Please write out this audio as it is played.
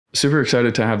super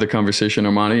excited to have the conversation,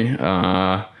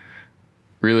 Armani.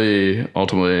 Really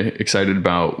ultimately excited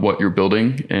about what you're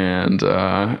building, and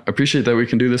appreciate that we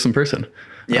can do this in person.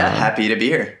 Yeah, happy to be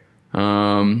here.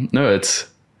 No,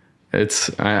 we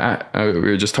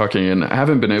were just talking, and I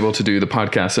haven't been able to do the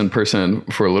podcast in person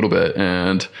for a little bit,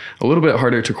 and a little bit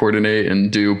harder to coordinate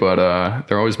and do, but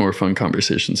they're always more fun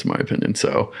conversations in my opinion.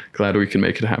 So glad we can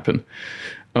make it happen.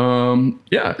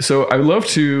 So I'd love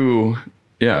to,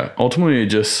 ultimately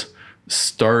just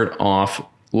start off.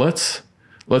 Let's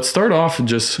start off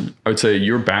just, I would say,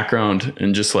 your background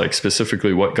and just like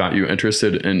specifically what got you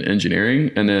interested in engineering.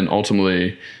 And then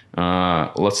ultimately,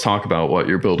 let's talk about what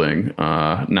you're building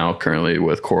now currently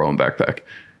with Coral and Backpack.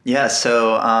 Yeah.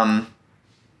 So I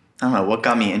don't know what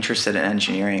got me interested in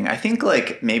engineering. I think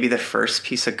like maybe the first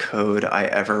piece of code I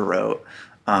ever wrote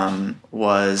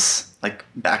was like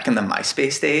back in the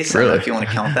MySpace days. Really? I don't know if you want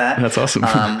to count that. That's awesome.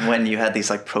 When you had these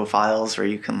like profiles where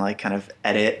you can like kind of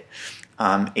edit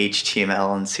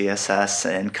HTML and CSS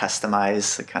and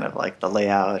customize the kind of like the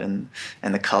layout and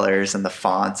the colors and the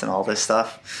fonts and all this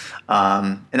stuff.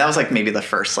 And that was like maybe the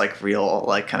first like real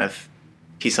like kind of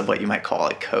piece of what you might call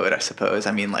like code, I suppose.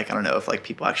 I mean, like, I don't know if like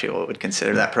people actually would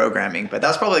consider that programming, but that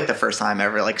was probably like the first time I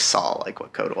ever like saw like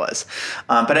what code was.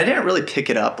 But I didn't really pick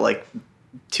it up like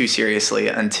too seriously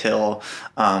until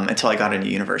I got into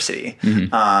university,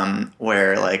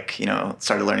 where like,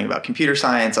 started learning about computer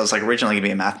science. I was like originally gonna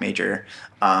be a math major,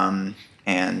 and,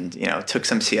 took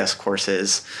some CS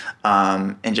courses,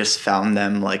 and just found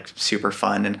them like super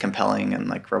fun and compelling and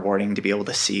like rewarding to be able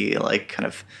to see like kind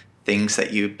of things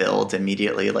that you build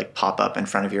immediately like pop up in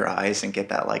front of your eyes and get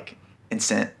that like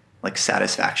instant like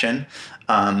satisfaction.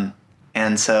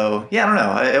 And so, I don't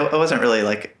know. It wasn't really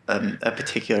like a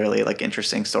particularly like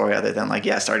interesting story other than like,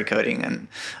 I started coding and,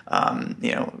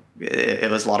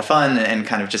 it was a lot of fun and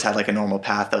kind of just had like a normal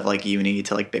path of like uni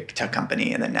to like big tech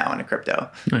company and then now into crypto.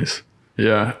 Nice.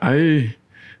 Yeah.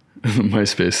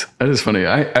 MySpace. That is funny.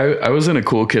 I wasn't a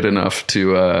cool kid enough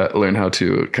to learn how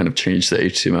to kind of change the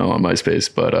HTML on MySpace,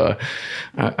 but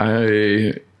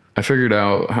I figured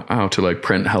out how to like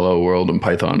print hello world in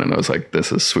Python, and I was like,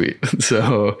 this is sweet.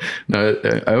 So no,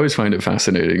 I always find it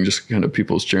fascinating, just kind of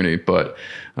people's journey. But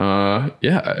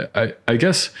I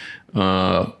guess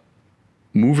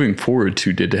moving forward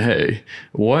to today,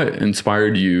 what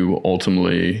inspired you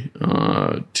ultimately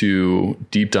to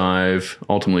deep dive,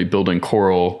 ultimately building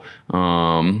Coral,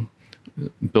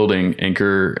 building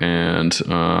Anchor, and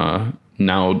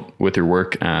now with your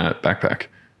work at Backpack?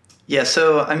 Yeah,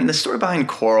 so I mean, the story behind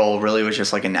Coral really was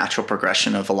just like a natural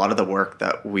progression of a lot of the work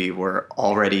that we were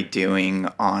already doing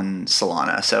on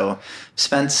Solana. So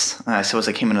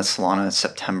I came into Solana in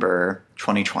September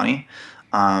 2020,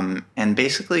 and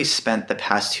basically spent the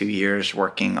past 2 years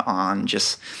working on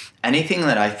just anything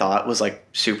that I thought was like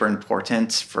super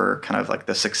important for kind of like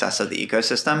the success of the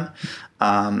ecosystem.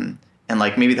 And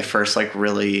like maybe the first like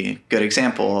really good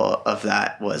example of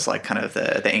that was like kind of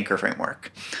the Anchor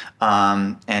framework.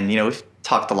 And, we've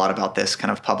talked a lot about this kind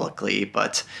of publicly,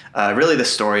 but really the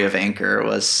story of Anchor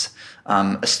was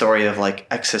a story of like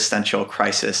existential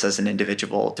crisis as an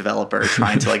individual developer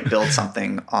trying to like build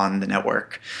something on the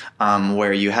network,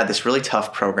 where you had this really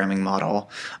tough programming model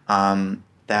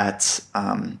that,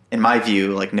 in my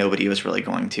view, like nobody was really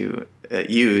going to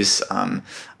use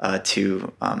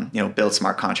to build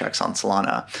smart contracts on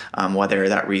Solana, whether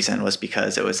that reason was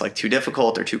because it was like too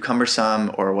difficult or too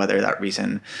cumbersome, or whether that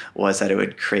reason was that it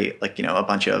would create like a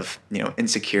bunch of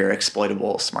insecure,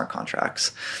 exploitable smart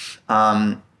contracts.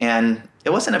 And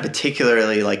it wasn't a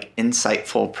particularly like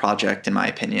insightful project in my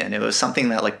opinion. It was something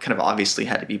that like kind of obviously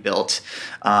had to be built.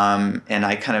 And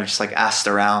I kind of just like asked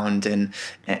around and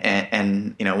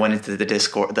went into the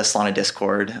Solana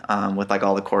Discord, with like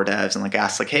all the core devs and like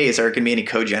asked like, hey, is there going to be any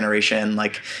code generation?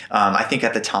 Like, I think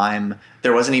at the time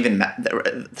there wasn't even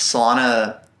the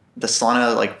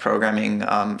Solana like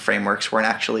programming frameworks weren't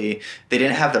actually, they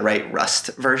didn't have the right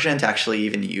Rust version to actually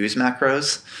even use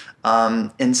macros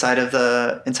inside of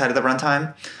the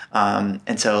runtime.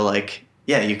 And so like,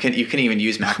 you can even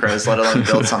use macros, let alone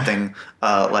build something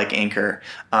like Anchor.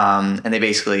 And they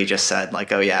basically just said like,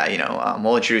 we'll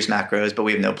introduce macros, but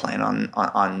we have no plan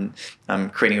on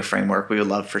creating a framework. We would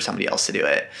love for somebody else to do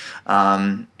it.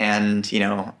 I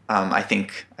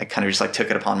think I kind of just like took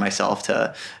it upon myself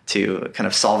to kind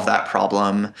of solve that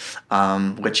problem,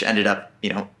 which ended up,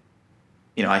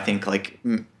 I think like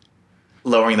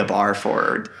lowering the bar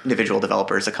for individual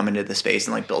developers to come into the space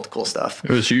and like build cool stuff. It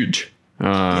was huge.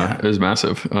 It was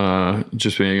massive.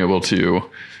 Just being able to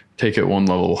take it one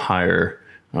level higher,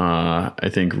 I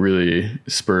think really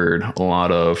spurred a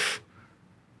lot of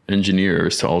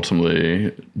engineers to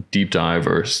ultimately deep dive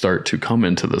or start to come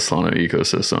into the Solana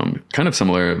ecosystem. Kind of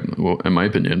similar, in my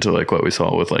opinion, to like what we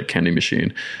saw with like Candy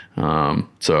Machine.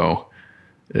 So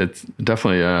it's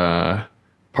definitely a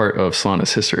part of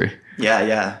Solana's history.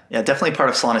 Yeah, definitely part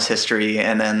of Solana's history.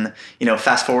 And then,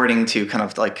 fast forwarding to kind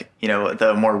of like,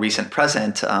 the more recent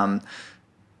present,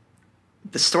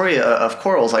 the story of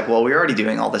Coral is like, well, we were already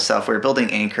doing all this stuff. We were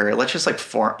building Anchor. Let's just like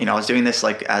form, I was doing this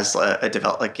like as a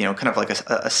develop, like, kind of like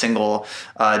a single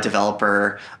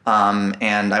developer.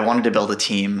 And I wanted to build a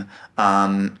team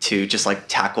to just like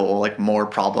tackle like more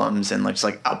problems and like just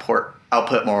like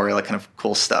output more like kind of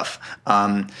cool stuff.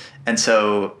 And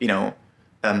so,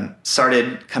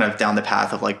 started kind of down the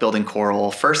path of like building Coral.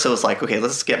 First, it was like, okay,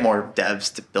 let's get more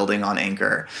devs to building on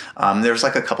Anchor. There was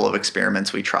like a couple of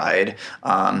experiments we tried.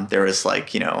 There was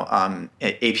like,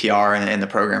 APR in the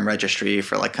program registry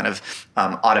for like kind of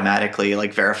automatically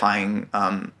like verifying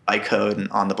bytecode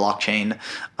on the blockchain.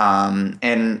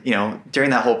 And,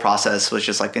 during that whole process was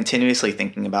just like continuously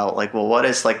thinking about like, well, what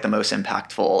is like the most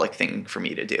impactful like thing for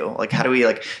me to do? Like, how do we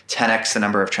like 10x the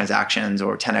number of transactions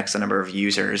or 10x the number of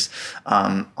users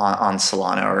on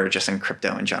Solana or just in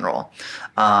crypto in general?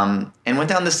 And went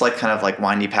down this like kind of like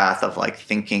windy path of like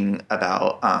thinking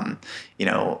about,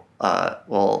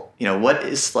 what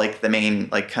is like the main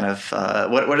like kind of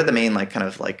what are the main like kind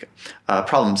of like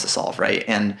problems to solve, right?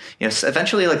 And so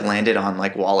eventually like landed on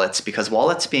like wallets, because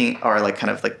wallets are like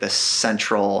kind of like the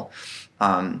central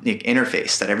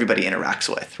interface that everybody interacts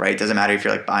with, right? It doesn't matter if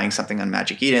you're like buying something on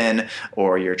Magic Eden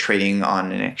or you're trading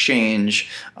on an exchange,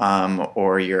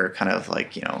 or you're kind of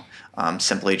like,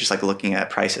 simply just like looking at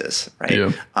prices, right?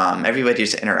 Yeah. Everybody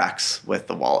just interacts with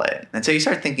the wallet. And so you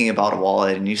start thinking about a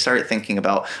wallet and you start thinking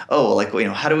about,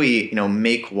 how do we,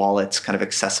 make wallets kind of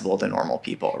accessible to normal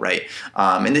people, right?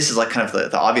 And this is like kind of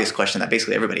the obvious question that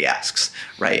basically everybody asks,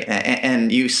 right?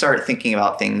 And you start thinking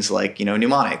about things like,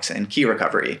 mnemonics and key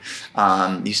recovery.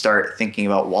 You start thinking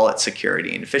about wallet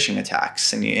security and phishing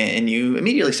attacks, and you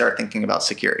immediately start thinking about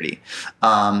security.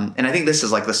 And I think this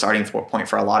is like the starting point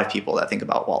for a lot of people that think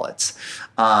about wallets.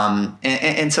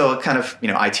 And so kind of,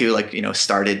 I too, like,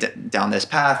 started down this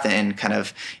path, and kind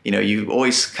of, you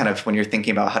always kind of, when you're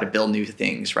thinking about how to build new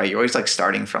things, right, you're always like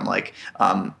starting from like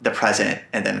the present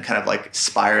and then kind of like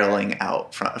spiraling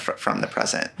out from the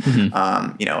present. Mm-hmm.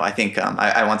 I think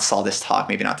I once saw this talk,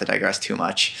 maybe not to digress too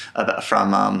much,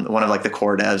 from one of like the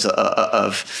core devs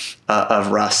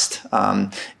of Rust.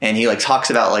 And he like talks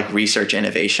about like research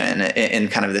innovation in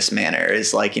kind of this manner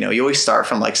is like, you always start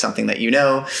from like something that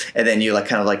and then you like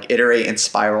kind of like iterate and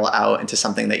spiral out into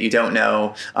something that you don't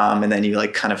know. And then you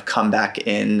like kind of come back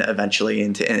in eventually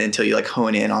until you like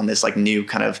hone in on this like new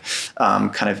kind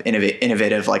of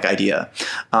innovative like idea.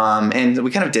 And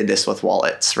we kind of did this with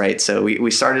wallets, right? So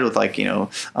we started with like,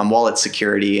 wallet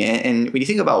security. And when you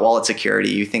think about wallet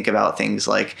security, you think about things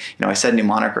like, I said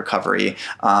mnemonic recovery,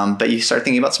 but you start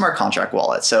thinking about smart contract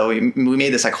wallets. So we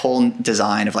made this like whole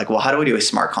design of like, well, how do we do a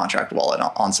smart contract wallet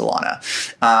on Solana?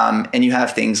 And you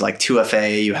have things like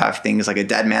 2FA, you have things like a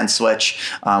dead man switch,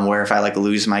 where if I like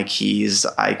lose my keys,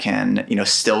 I can,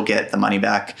 still get the money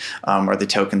back, or the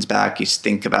tokens back. You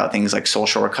think about things like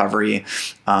social recovery,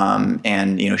 and,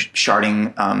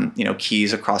 sharding,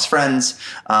 keys across friends.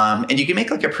 And you can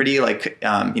make like a pretty like,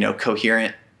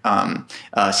 coherent,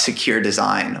 secure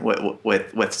design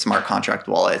with smart contract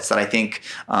wallets that I think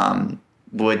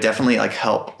would definitely like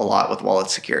help a lot with wallet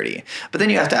security. But then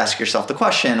you have to ask yourself the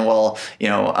question, well,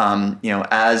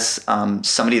 as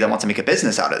somebody that wants to make a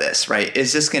business out of this, right?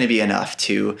 Is this going to be enough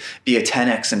to be a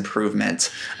 10x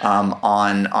improvement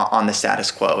on the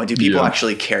status quo? And do people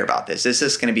actually care about this? Is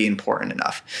this going to be important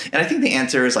enough? And I think the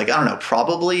answer is like, I don't know,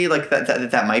 probably like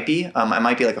that might be. It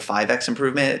might be like a 5x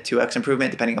improvement, 2x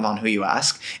improvement, depending upon who you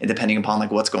ask and depending upon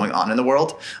like what's going on in the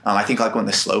world. I think like when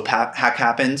the slope hack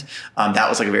happened, that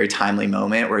was like a very timely moment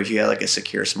where if you had like a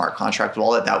secure smart contract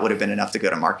wallet, that would have been enough to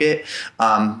go to market.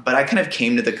 But I kind of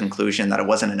came to the conclusion that it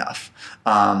wasn't enough.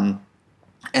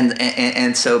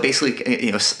 And so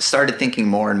basically, started thinking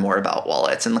more and more about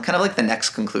wallets, and kind of like the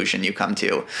next conclusion you come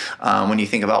to when you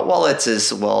think about wallets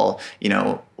is, well,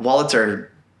 wallets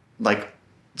are like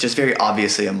just very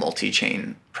obviously a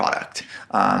multi-chain product.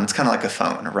 It's kind of like a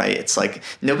phone, right? It's like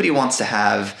nobody wants to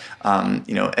have,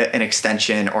 an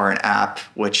extension or an app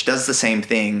which does the same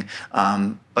thing,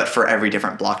 but for every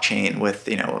different blockchain with,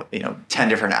 10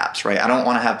 different apps, right? I don't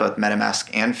want to have both MetaMask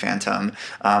and Phantom.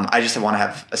 I just want to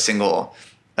have a single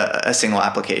a single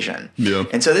application. Yeah.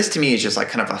 And so this to me is just like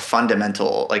kind of a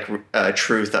fundamental like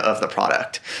truth of the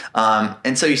product.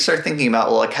 And so you start thinking about,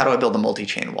 well, like how do I build a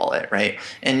multi-chain wallet, right?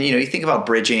 And you think about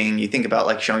bridging, you think about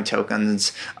like showing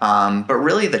tokens, but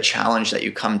really the challenge that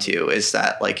you come to is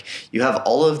that like you have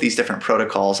all of these different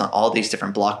protocols on all these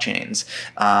different blockchains,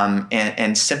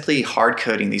 and simply hard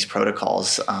coding these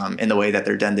protocols in the way that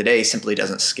they're done today simply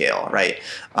doesn't scale, right?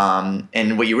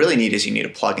 And what you really need is you need a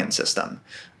plugin system.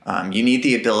 You need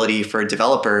the ability for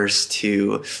developers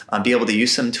to be able to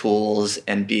use some tools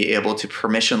and be able to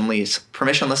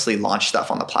permissionlessly launch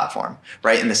stuff on the platform,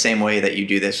 right? In the same way that you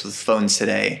do this with phones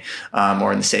today,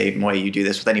 or in the same way you do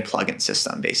this with any plugin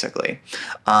system, basically.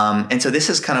 And so this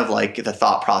is kind of like the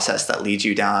thought process that leads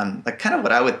you down, like kind of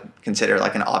what I would consider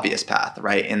like an obvious path,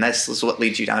 right? And this is what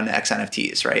leads you down to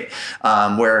xNFTs, right?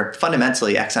 Where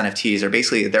fundamentally xNFTs are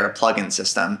basically, they're a plugin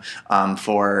system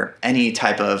for any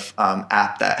type of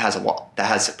app that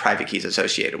has private keys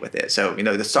associated with it. So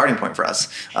the starting point for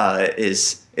us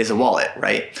is a wallet,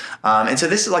 right? And so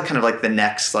this is like kind of like the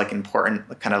next like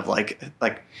important kind of like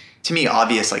to me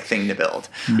obvious like thing to build.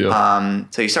 Yeah.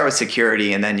 So you start with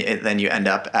security, and then you end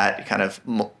up at kind of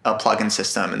a plugin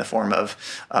system in the form of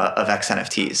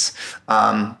xNFTs.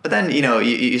 But then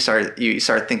you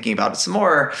start thinking about it some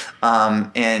more,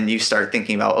 and you start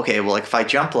thinking about, okay, well, like if I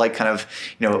jump like kind of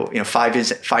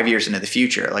 5 years into the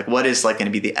future, like what is like going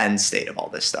to be the end state of all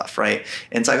this stuff, right?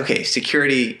 And it's like, okay,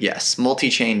 security, yes,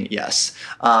 multi-chain, yes,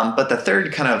 but the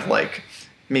third kind of like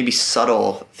maybe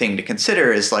subtle thing to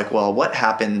consider is like, well, what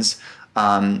happens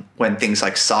when things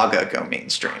like Saga go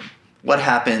mainstream? What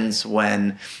happens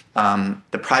when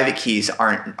the private keys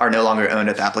are no longer owned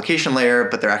at the application layer,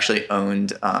 but they're actually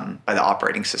owned by the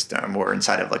operating system or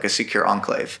inside of like a secure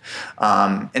enclave?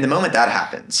 And the moment that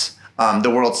happens, the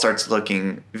world starts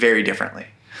looking very differently.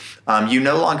 You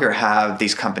no longer have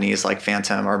these companies like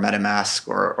Phantom or MetaMask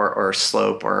or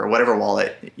Slope or whatever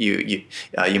wallet you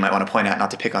might want to point out, not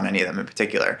to pick on any of them in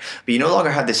particular. But you no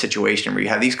longer have this situation where you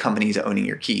have these companies owning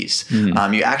your keys.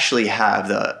 Mm-hmm. You actually have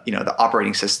the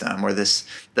operating system or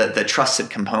the trusted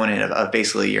component of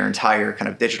basically your entire kind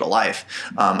of digital life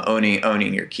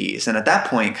owning your keys. And at that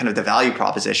point, kind of the value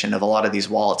proposition of a lot of these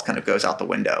wallets kind of goes out the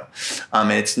window.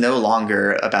 And it's no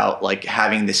longer about like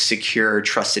having this secure,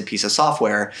 trusted piece of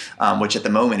software, which at the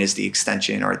moment is the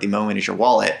extension, or at the moment is your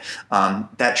wallet.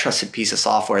 That trusted piece of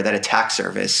software, that attack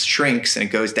service shrinks and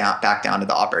it goes back down to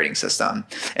the operating system.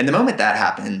 And the moment that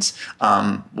happens,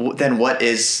 then what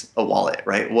is a wallet,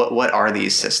 right? What are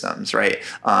these systems, right?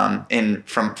 And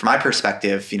from my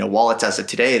perspective, wallets as of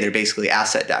today, they're basically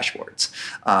asset dashboards.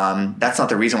 That's not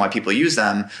the reason why people use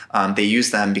them. They use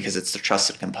them because it's the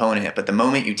trusted component. But the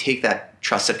moment you take that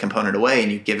trusted component away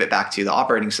and you give it back to the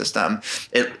operating system,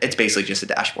 it's basically just a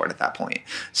dashboard at that point.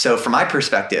 So from my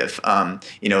perspective,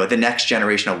 the next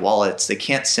generation of wallets, they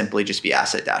can't simply just be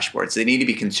asset dashboards. They need to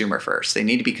be consumer first. They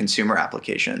need to be consumer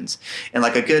applications. And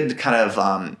like a good kind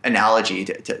of analogy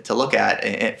to look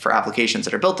at for applications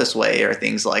that are built this way are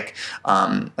things like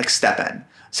StepN.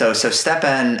 So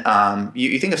StepN,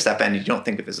 you think of StepN, you don't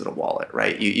think of it as a wallet,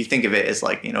 right? You think of it as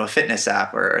like, a fitness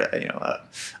app or,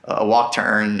 a walk to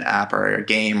earn app or a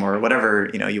game or whatever,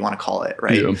 you want to call it,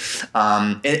 right?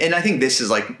 Yeah. And I think this is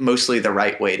like mostly the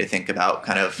right way to think about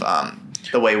kind of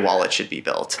the way wallets should be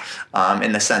built,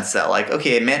 in the sense that like,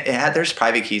 okay, there's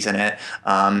private keys in it.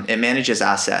 It manages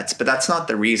assets, but that's not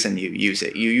the reason you use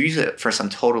it. You use it for some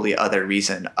totally other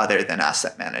reason other than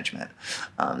asset management.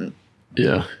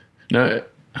 Yeah. No,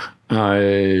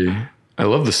 I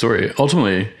love the story.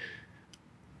 Ultimately,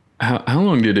 how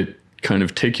long did it kind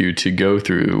of take you to go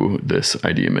through this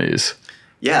idea maze?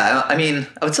 Yeah, I mean,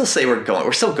 I would still say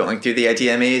we're still going through the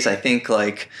idea maze. I think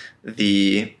like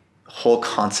the whole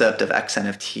concept of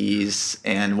xNFTs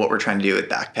and what we're trying to do with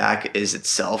Backpack is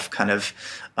itself kind of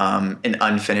an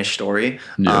unfinished story.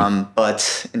 Yeah.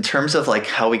 But in terms of like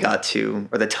how we got to,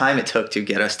 or the time it took to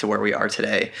get us to where we are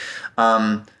today,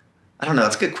 I don't know.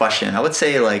 That's a good question. I would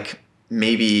say like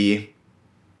maybe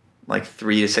like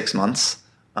 3 to 6 months.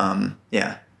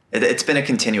 Yeah, it's been a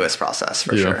continuous process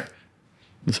for sure.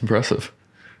 It's impressive.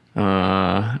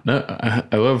 I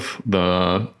love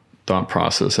the thought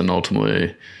process and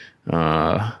ultimately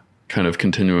kind of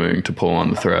continuing to pull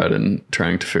on the thread and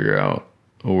trying to figure out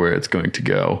where it's going to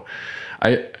go.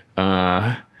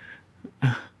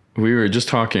 We were just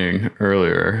talking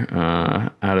earlier,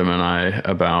 Adam and I,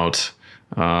 about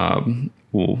kind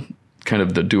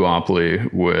of the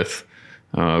duopoly with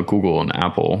Google and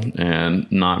Apple,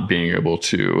 and not being able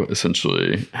to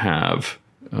essentially have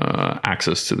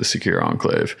access to the secure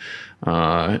enclave,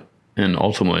 and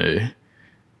ultimately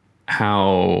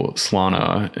how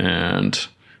Solana and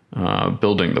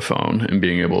building the phone and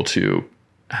being able to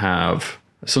have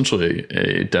essentially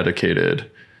a dedicated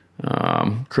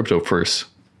crypto first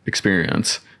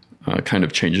experience kind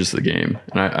of changes the game.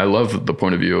 And I love the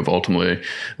point of view of ultimately,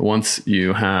 once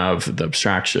you have the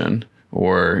abstraction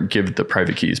or give the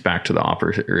private keys back to the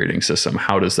operating system,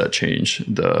 how does that change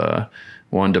the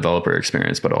one developer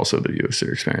experience, but also the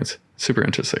user experience? Super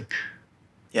interesting.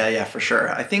 Yeah, for sure.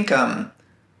 I think, I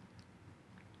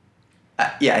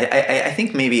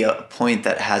think maybe a point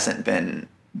that hasn't been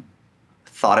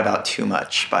thought about too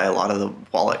much by a lot of the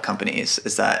wallet companies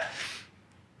is that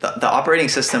the operating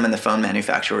system and the phone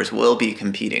manufacturers will be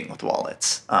competing with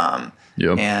wallets.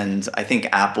 And I think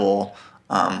Apple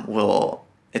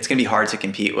it's going to be hard to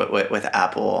compete with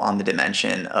Apple on the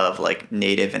dimension of like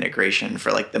native integration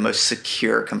for like the most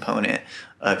secure component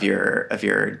of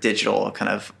your digital kind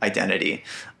of identity.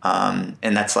 And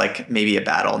that's like maybe a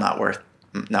battle not worth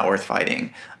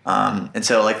fighting. And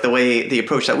so like the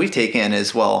approach that we've taken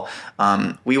is,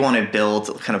 we want to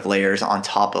build kind of layers on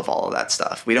top of all of that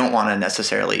stuff. We don't want to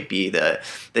necessarily be the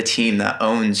team that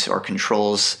owns or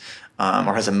controls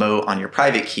or has a moat on your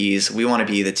private keys. We want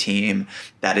to be the team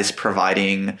that is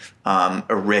providing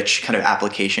a rich kind of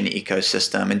application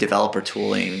ecosystem and developer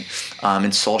tooling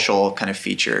and social kind of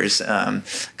features kind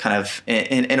of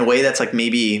in a way that's like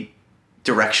maybe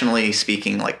directionally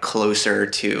speaking, like closer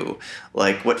to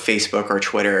like what Facebook or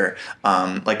Twitter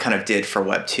like kind of did for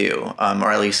Web 2,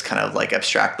 or at least kind of like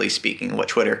abstractly speaking, what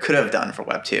Twitter could have done for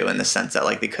Web 2 in the sense that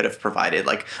like they could have provided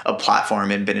like a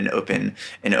platform and been an open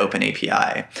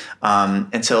API.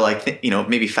 And so like,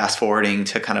 maybe fast forwarding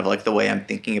to kind of like the way I'm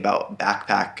thinking about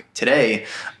Backpack today,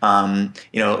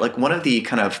 like one of the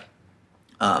kind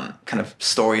of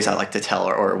stories I like to tell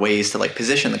or ways to like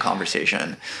position the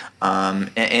conversation.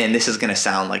 And this is going to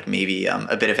sound like maybe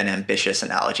a bit of an ambitious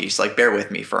analogy. So like bear with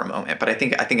me for a moment, but I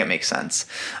think it makes sense.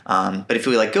 But if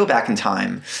we like go back in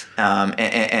time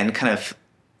and kind of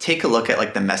take a look at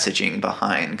like the messaging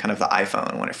behind kind of the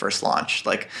iPhone when it first launched.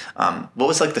 Like, what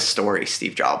was like the story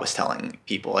Steve Jobs was telling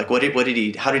people? Like, how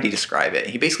did he describe it?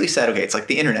 He basically said, okay, it's like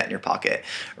the internet in your pocket,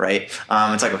 right?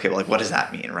 It's like, okay, well, like, what does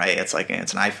that mean, right? It's like,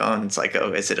 it's an iPhone. It's like,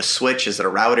 oh, is it a switch? Is it a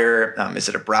router? Is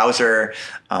it a browser?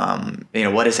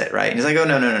 What is it, right? And he's like, oh,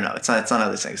 no. It's none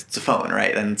of those things. It's a phone,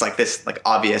 right? And it's like this like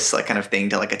obvious like kind of thing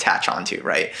to like attach onto,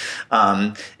 right?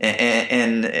 And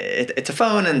it's a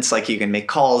phone, and it's like you can make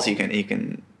calls, you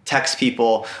can text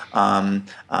people,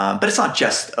 but it's not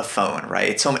just a phone, right?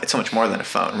 It's so much more than a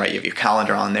phone, right? You have your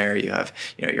calendar on there, you have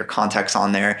your contacts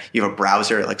on there, you have a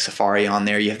browser like Safari on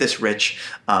there, you have this rich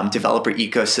developer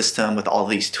ecosystem with all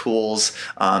these tools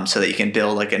so that you can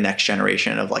build like a next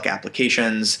generation of like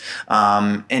applications,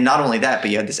 and not only that,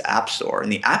 but you had this app store,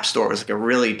 and the app store was like a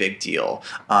really big deal,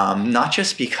 not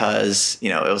just because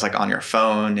it was like on your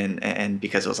phone and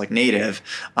because it was like native,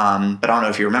 but I don't know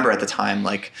if you remember at the time,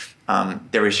 like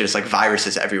there was just like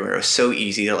viruses everywhere. It was so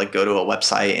easy to like go to a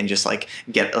website and just like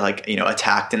get like,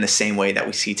 attacked in the same way that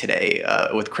we see today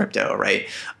with crypto, right?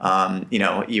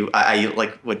 I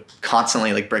like would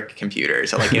constantly like brick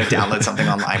computers. So like, download something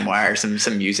on LimeWire,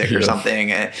 some music or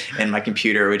something, and my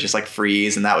computer would just like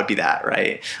freeze, and that would be that,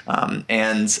 right?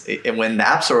 And when the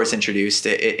App Store was introduced,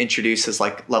 it introduced this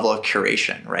like level of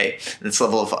curation, right? This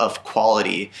level of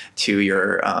quality to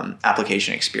your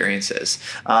application experiences.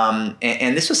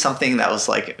 And this was something that was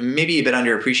like maybe a bit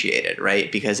underappreciated,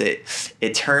 right? Because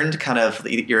it turned kind of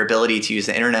your ability to use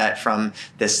the internet from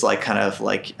this like kind of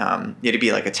like you had to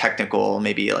be like a technical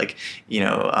maybe like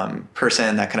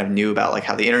person that kind of knew about like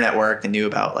how the internet worked and knew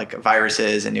about like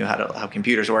viruses and knew how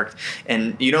computers worked,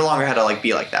 and you no longer had to like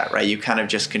be like that, right? You kind of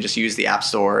can just use the App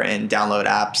Store and download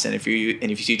apps, and if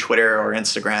you see Twitter or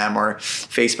Instagram or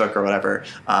Facebook or whatever,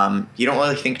 you don't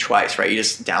really think twice, right? You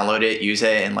just download it, use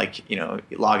it, and like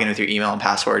log in with your email and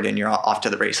password, and you're off to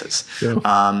the races.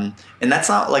 Yeah. And that's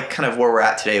not like kind of where we're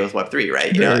at today with Web3,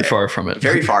 right? Very far from it.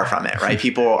 Very far from it, right?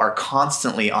 People are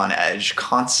constantly on edge,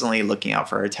 constantly looking out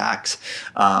for attacks.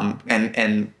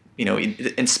 And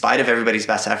in spite of everybody's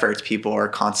best efforts, people are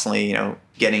constantly,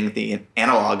 getting the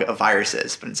analog of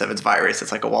viruses, but instead of it's virus,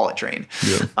 it's like a wallet drain.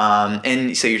 Yeah.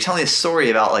 And so you're telling a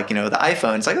story about like, the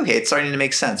iPhone. It's like, okay, it's starting to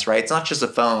make sense, right? It's not just a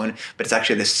phone, but it's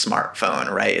actually this smartphone,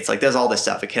 right? It's like, there's all this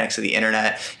stuff. It connects to the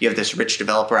internet. You have this rich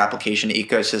developer application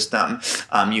ecosystem.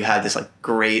 You have this like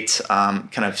great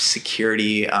kind of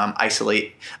security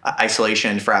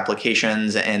isolation for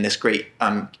applications, and this great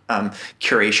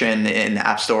curation in the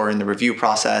App Store and the review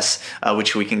process,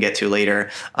 which we can get to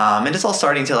later. And it's all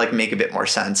starting to like make a bit more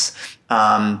sense.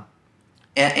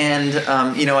 And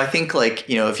I think like,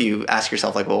 if you ask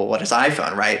yourself like, well, what is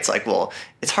iPhone, right? It's like, well,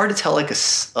 it's hard to tell like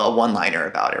a one-liner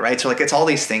about it, right? So like it's all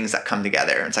these things that come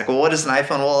together. And it's like, well, what is an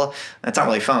iPhone? Well, it's not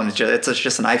really a phone. It's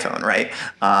just an iPhone, right?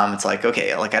 It's like,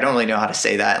 okay, like I don't really know how to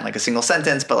say that in like a single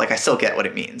sentence, but like I still get what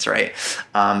it means, right?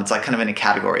 It's like kind of in a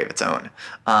category of its own.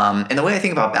 And the way I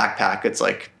think about Backpack, it's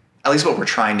like, at least what we're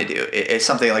trying to do is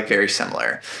something like very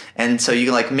similar. And so you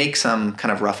can like make some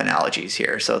kind of rough analogies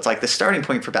here. So it's like the starting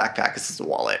point for Backpack is a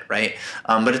wallet, right?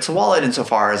 But it's a wallet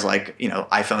insofar as like,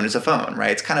 iPhone is a phone,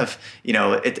 right? It's kind of,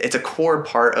 it's a core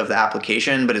part of the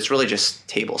application, but it's really just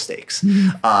table stakes.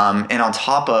 And on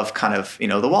top of kind of,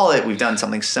 the wallet, we've done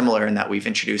something similar in that we've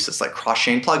introduced this like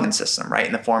cross-chain plugin system, right?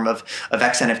 In the form of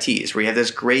xNFTs, where you have this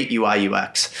great UI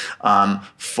UX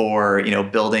for,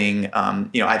 building,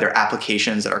 either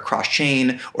applications that are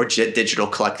cross-chain or digital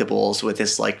collectibles with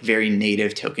this like very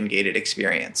native token gated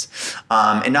experience.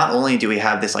 And not only do we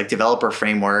have this like developer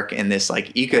framework and this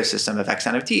like ecosystem of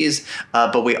xNFTs,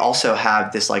 but we also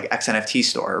have this like xNFT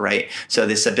store, right? So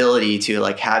this ability to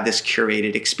like have this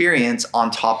curated experience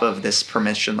on top of this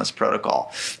permissionless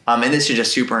protocol. And this is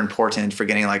just super important for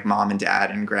getting like mom and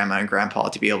dad and grandma and grandpa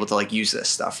to be able to like use this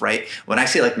stuff, right? When I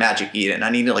say like Magic Eden, I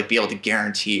need to like be able to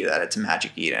guarantee that it's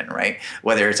Magic Eden, right?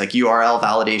 Whether it's like URL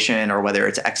validation or whether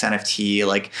it's xNFT,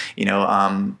 like,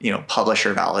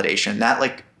 publisher validation, that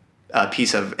like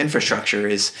piece of infrastructure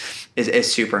is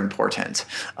super important.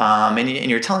 And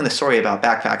you're telling the story about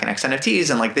Backpack and xNFTs,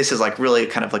 and like this is like really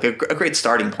kind of like a great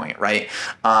starting point, right?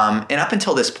 And up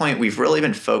until this point, we've really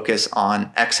been focused on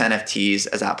xNFTs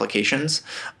as applications,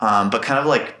 but kind of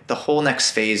like the whole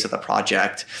next phase of the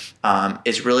project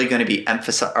is really going to be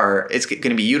it's going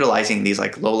to be utilizing these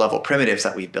like low-level primitives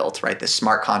that we've built, right? This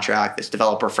smart contract, this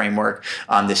developer framework,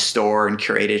 this store and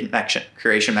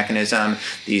curation mechanism,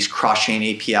 these cross-chain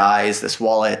APIs, this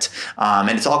wallet, and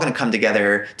it's all going to come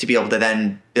together to be able to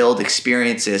then build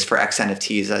experiences for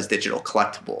xNFTs as digital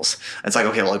collectibles. It's like,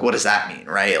 okay, well, like what does that mean,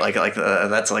 right?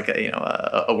 That's like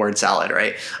a word salad,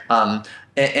 right? And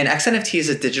xNFTs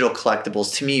as digital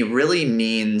collectibles to me really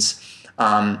means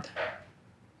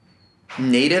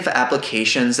native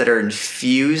applications that are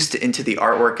infused into the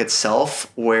artwork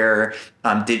itself, where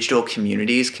digital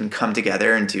communities can come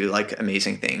together and do like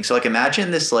amazing things. So like imagine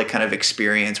this like kind of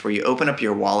experience where you open up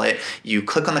your wallet, you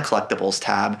click on the collectibles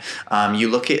tab, you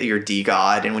look at your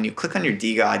DGOD, and when you click on your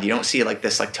DGOD, you don't see like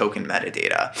this like token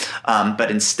metadata,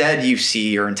 but instead you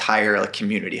see your entire like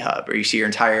community hub, or you see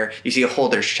a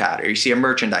holders chat, or you see a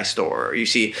merchandise store, or you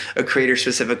see a creator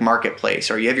specific marketplace,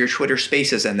 or you have your Twitter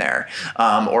spaces in there,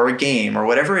 or a game, or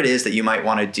whatever it is that you might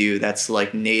want to do that's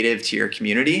like native to your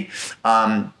community.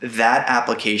 That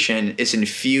application is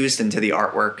infused into the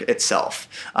artwork itself.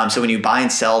 So when you buy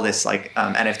and sell this like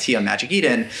NFT on Magic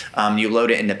Eden, you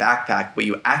load it into Backpack. What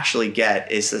you actually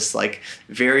get is this like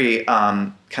very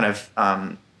kind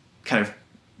of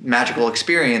magical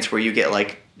experience where you get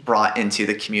like brought into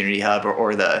the community hub,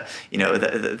 or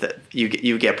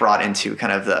you get brought into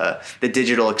kind of the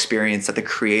digital experience that the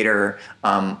creator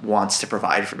wants to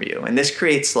provide from you. And this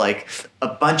creates like a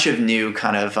bunch of new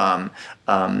kind of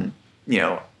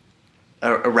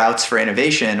routes for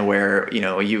innovation, where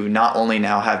you not only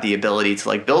now have the ability to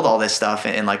like build all this stuff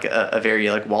in like a very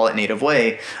like wallet native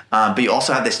way, but you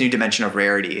also have this new dimension of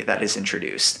rarity that is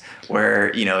introduced, where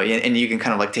and you can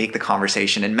kind of like take the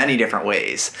conversation in many different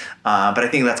ways. But I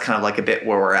think that's kind of like a bit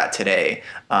where we're at today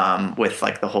with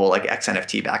like the whole like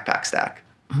xNFT Backpack stack.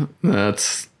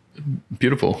 That's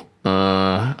beautiful.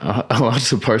 A lot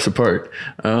to parse apart.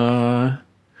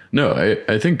 No,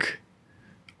 I think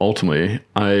ultimately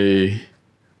I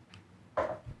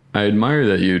admire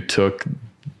that you took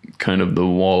kind of the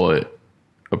wallet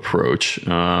approach,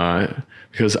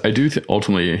 because I do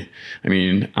ultimately, I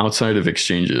mean, outside of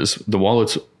exchanges, the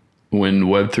wallets, when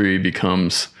Web3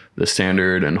 becomes the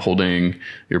standard and holding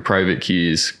your private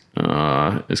keys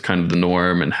is kind of the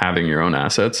norm, and having your own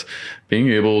assets, being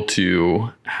able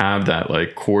to have that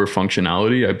like core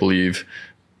functionality, I believe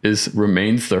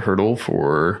remains the hurdle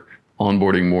for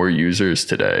onboarding more users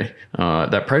today.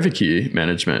 That private key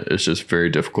management is just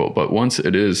very difficult. But once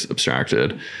it is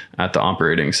abstracted at the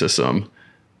operating system,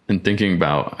 and thinking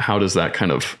about how does that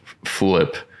kind of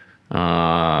flip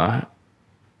the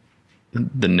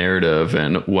narrative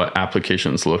and what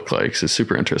applications look like is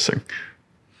super interesting.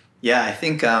 Yeah, I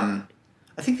think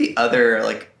the other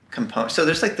like component. So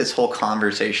there's like this whole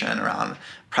conversation around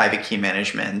private key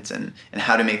management and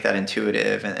how to make that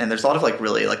intuitive. And there's a lot of like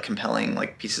really like compelling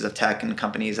like pieces of tech and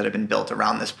companies that have been built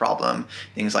around this problem.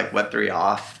 Things like Web3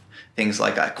 Auth, things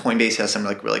like Coinbase has some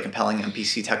like really compelling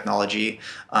MPC technology.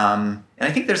 And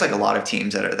I think there's like a lot of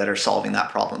teams that are solving that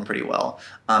problem pretty well.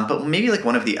 But maybe like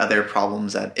one of the other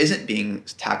problems that isn't being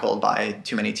tackled by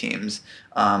too many teams,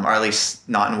 or at least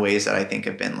not in ways that I think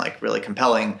have been like really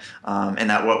compelling, and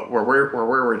that what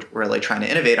we're really trying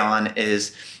to innovate on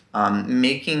is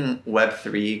making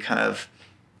Web3 kind of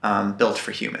built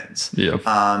for humans.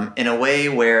 Yeah. In a way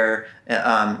where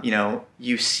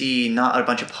you see not a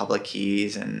bunch of public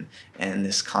keys and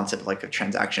this concept like of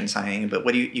transaction signing, but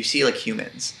what you see like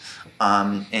humans,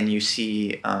 and you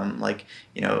see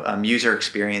user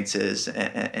experiences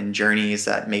and journeys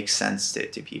that make sense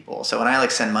to people. So when I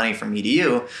like send money from me to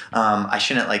you, I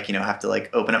shouldn't have to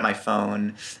like open up my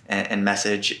phone and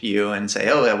message you and say,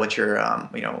 oh, what's your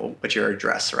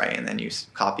address, right? And then you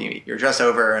copy your address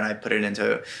over, and I put it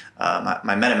into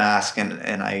my MetaMask,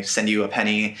 and I send you a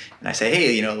penny, and I say,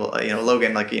 hey,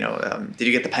 Logan, did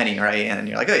you get the penny, right? And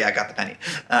you're like, oh yeah, I got the penny.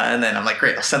 And then I'm like,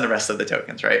 great, I'll send the rest of the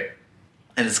tokens, right?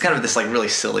 And it's kind of this like really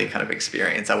silly kind of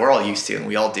experience that we're all used to, and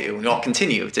we all do, and we all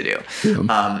continue to do.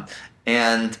 Yeah.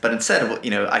 But instead,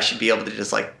 I should be able to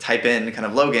just like type in kind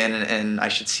of Logan, and I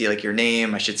should see like your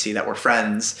name. I should see that we're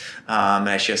friends, and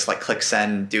I should just like click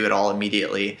send, do it all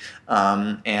immediately,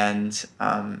 and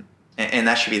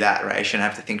that should be that, right? I shouldn't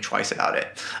have to think twice about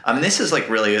it. And this is like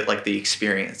really like the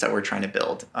experience that we're trying to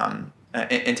build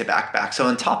into Backpack. So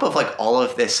on top of like all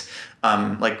of this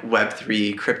like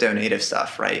Web3 crypto native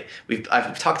stuff, right?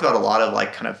 I've talked about a lot of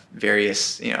like kind of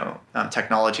various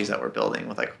technologies that we're building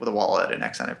with a wallet and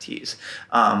xNFTs.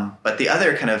 But the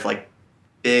other kind of like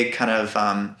big kind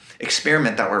of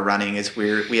experiment that we're running is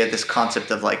we had this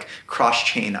concept of like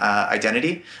cross-chain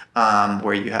identity,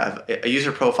 where you have a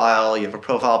user profile, you have a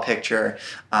profile picture,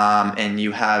 and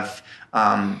you have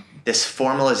this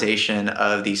formalization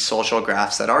of these social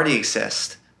graphs that already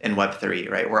exist in Web3,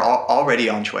 right? We're already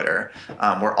on Twitter.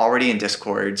 We're already in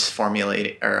Discords forming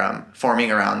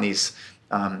around these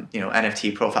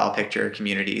NFT profile picture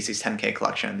communities, these 10K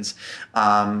collections.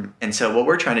 And so what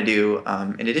we're trying to do,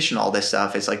 in addition to all this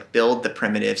stuff, is like build the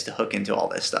primitives to hook into all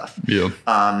this stuff.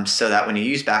 Yeah. So that when you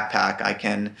use Backpack, I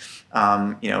can,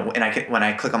 when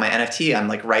I click on my NFT, I'm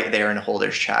like right there in a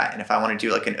holders chat. And if I want to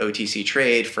do like an OTC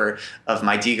trade of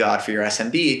my DGOD for your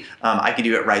SMB, I can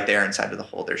do it right there inside of the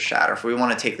holders chat. Or if we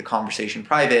want to take the conversation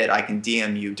private, I can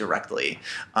DM you directly.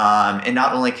 And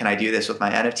not only can I do this with my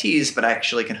NFTs, but I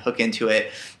actually can hook into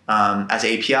it as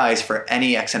APIs for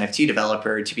any xNFT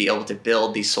developer to be able to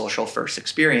build these social first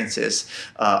experiences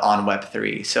on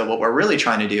Web3. So what we're really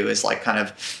trying to do is like kind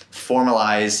of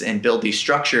formalize and build these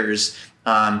structures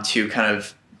to kind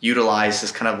of utilize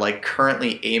this kind of like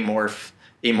currently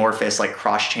amorphous like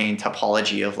cross-chain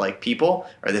topology of like people,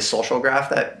 or this social graph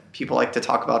that people like to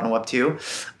talk about in Web 2,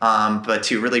 but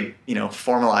to really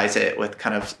formalize it with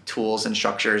kind of tools and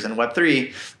structures in Web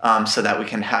 3, so that we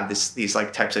can have these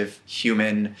like types of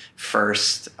human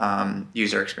first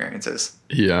user experiences.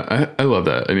 Yeah, I love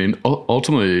that. I mean,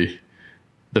 ultimately,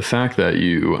 the fact that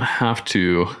you have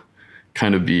to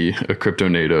kind of be a crypto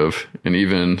native, and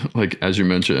even like, as you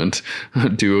mentioned,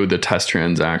 do the test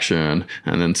transaction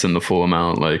and then send the full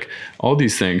amount, like all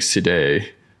these things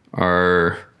today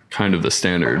are kind of the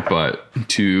standard, but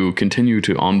to continue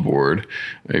to onboard,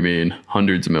 I mean,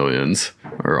 hundreds of millions,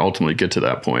 or ultimately get to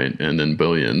that point, and then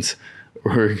billions,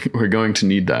 we're going to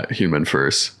need that human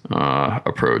first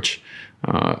approach.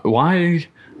 Why,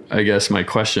 I guess my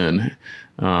question,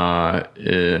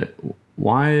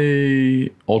 why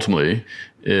ultimately,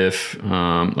 if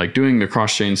like doing the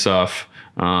cross-chain stuff,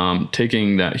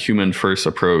 taking that human first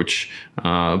approach,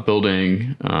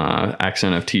 building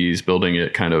xNFTs, building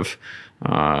it kind of,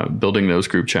 building those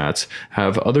group chats,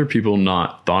 have other people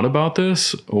not thought about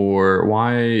this? Or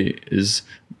why is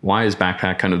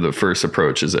Backpack kind of the first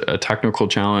approach? Is it a technical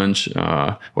challenge?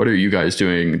 What are you guys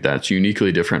doing that's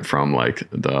uniquely different from like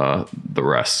the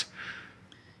rest?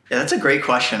 Yeah, that's a great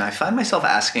question. I find myself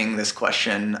asking this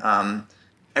question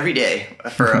every day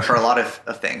for a lot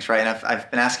of things, right? And I've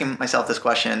been asking myself this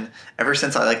question ever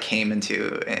since I like came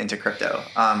into crypto.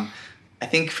 I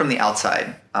think from the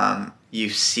outside, you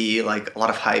see like a lot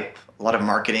of hype, a lot of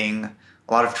marketing,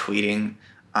 a lot of tweeting,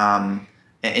 and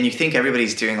you think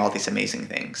everybody's doing all these amazing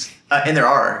things. And there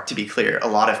are, to be clear, a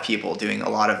lot of people doing a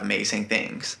lot of amazing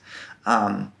things.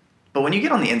 But when you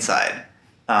get on the inside,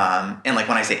 and like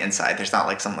when I say inside, there's not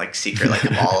like some like secret like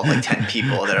cabal of like 10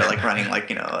 people that are like running like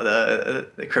the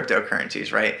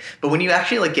cryptocurrencies, right? But when you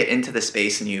actually like get into the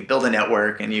space and you build a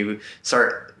network and you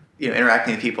start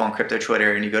interacting with people on crypto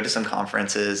Twitter, and you go to some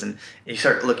conferences and you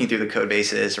start looking through the code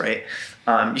bases, right?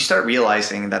 You start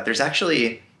realizing that there's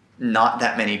actually not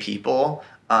that many people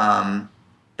that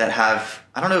that have,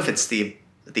 I don't know if it's the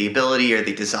ability or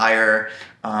the desire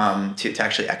to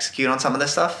actually execute on some of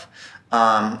this stuff.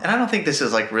 And I don't think this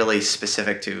is like really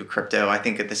specific to crypto. I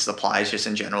think that this applies just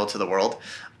in general to the world.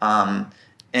 And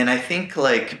I think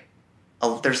like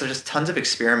there's just tons of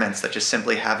experiments that just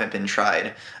simply haven't been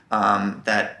tried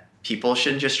that people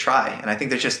should just try. And I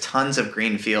think there's just tons of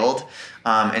green field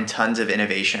and tons of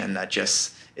innovation that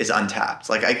just is untapped.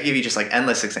 Like I could give you just like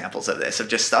endless examples of this, of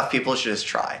just stuff people should just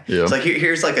try. Yeah. So like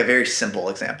here's like a very simple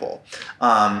example.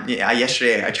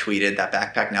 Yesterday I tweeted that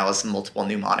Backpack now has multiple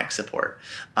mnemonic support.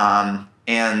 To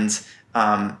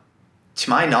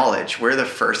my knowledge, we're the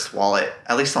first wallet,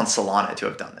 at least on Solana, to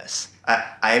have done this.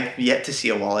 I've yet to see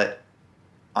a wallet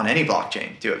on any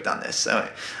blockchain to have done this. So,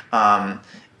 and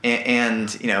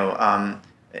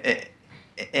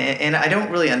I don't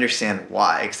really understand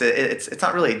why, because it's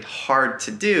not really hard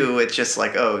to do. It's just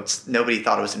like, nobody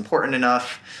thought it was important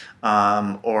enough,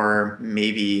 or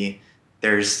maybe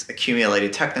there's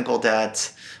accumulated technical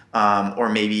debt, or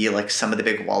maybe like some of the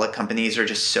big wallet companies are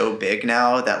just so big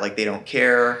now that like they don't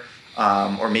care,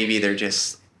 or maybe they're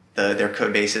just their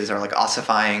code bases are like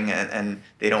ossifying and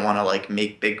they don't want to like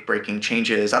make big breaking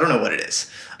changes. I don't know what it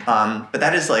is, but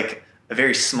that is like a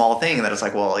very small thing that is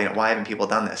like, well, why haven't people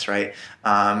done this, right?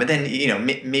 But then,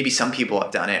 maybe some people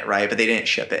have done it, right? But they didn't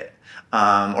ship it.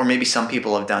 Or maybe some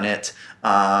people have done it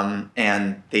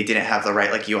and they didn't have the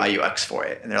right like UI UX for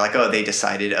it. And they're like, they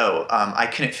decided, I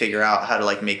couldn't figure out how to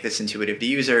like make this intuitive to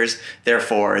users.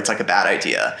 Therefore, it's like a bad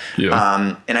idea.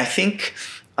 Yeah. And I think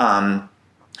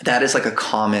that is like a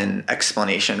common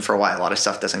explanation for why a lot of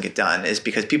stuff doesn't get done, is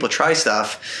because people try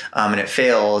stuff and it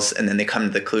fails, and then they come to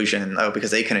the conclusion, because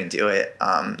they couldn't do it,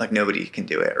 like nobody can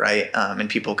do it, right? And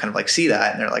people kind of like see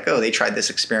that and they're like, they tried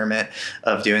this experiment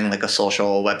of doing like a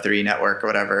social Web3 network or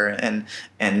whatever,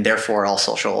 and therefore all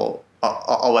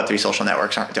Web3 social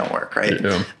networks don't work, right?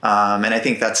 Yeah. And I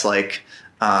think that's like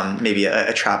maybe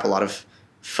a trap a lot of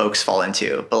folks fall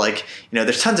into, but like,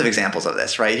 there's tons of examples of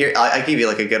this, right? Here, I give you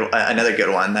like another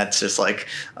good one that's just like,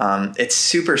 it's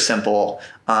super simple.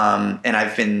 And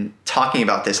I've been talking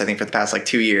about this, I think, for the past like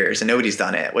 2 years, and nobody's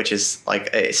done it, which is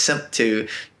like to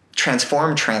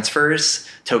transform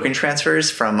token transfers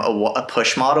from a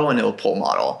push model into a pull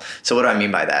model. So what do I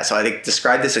mean by that? So I think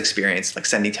describe this experience like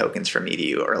sending tokens from me to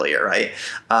you earlier, right?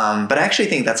 But I actually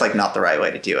think that's like not the right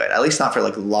way to do it, at least not for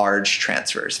like large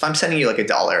transfers. If I'm sending you like $1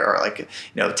 or like,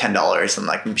 $10, I'm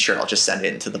like, I'm sure I'll just send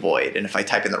it into the void. And if I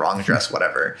type in the wrong address,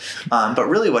 whatever. But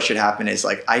really what should happen is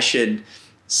like, I should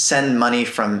send money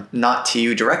from not to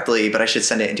you directly, but I should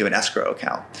send it into an escrow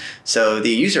account. So the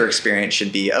user experience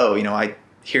should be,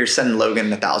 here, send Logan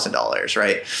 $1,000,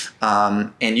 right?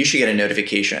 And you should get a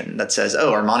notification that says,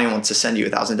 Armani wants to send you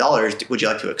 $1,000. Would you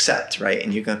like to accept, right?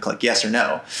 And you can click yes or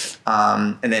no.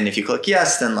 And then if you click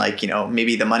yes, then like,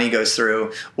 maybe the money goes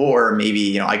through, or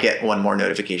maybe, I get one more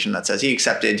notification that says he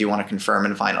accepted. Do you want to confirm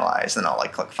and finalize? Then I'll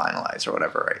like click finalize or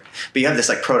whatever, right? But you have this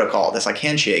like protocol, this like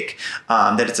handshake,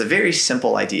 that it's a very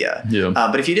simple idea. Yeah.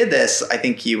 But if you did this, I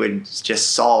think you would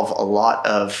just solve a lot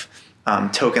of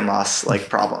token loss like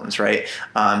problems, right?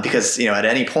 Because at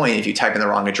any point, if you type in the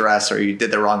wrong address or you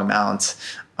did the wrong amount,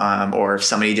 or if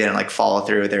somebody didn't like follow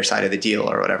through with their side of the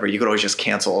deal or whatever, you could always just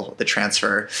cancel the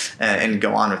transfer and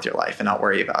go on with your life and not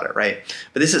worry about it, right?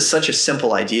 But this is such a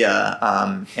simple idea,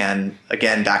 and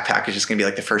again, Backpack is just going to be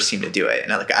like the first team to do it,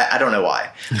 and I don't know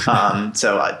why.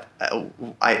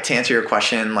 To answer your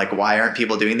question, like why aren't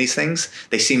people doing these things?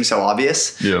 They seem so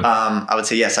obvious. Yeah. I would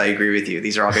say yes, I agree with you.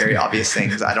 These are all very obvious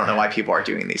things. I don't know why people are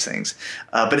doing these things.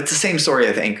 But it's the same story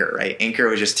with Anchor, right? Anchor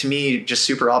was just, to me, just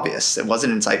super obvious. It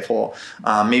wasn't insightful.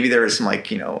 Maybe there was some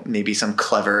like, maybe some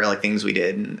clever like things we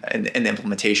did in the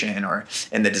implementation or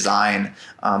in the design.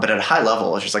 But at a high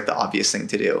level, it's just like the obvious thing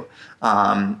to do.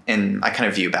 And I kind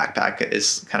of view Backpack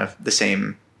as kind of the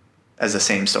same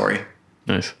story.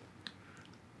 Nice.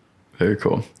 Very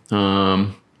cool.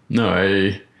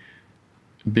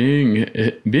 Being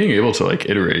able to like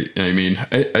iterate. I mean,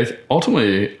 I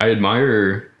ultimately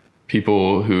admire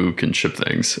people who can ship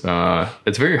things.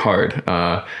 It's very hard.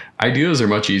 Ideas are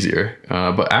much easier,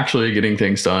 but actually getting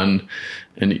things done,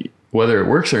 and whether it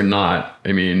works or not,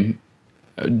 I mean,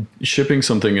 shipping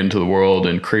something into the world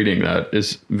and creating that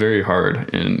is very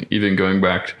hard. And even going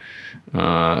back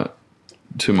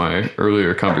to my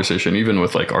earlier conversation, even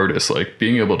with like artists, like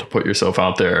being able to put yourself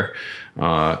out there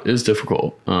is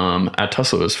difficult. At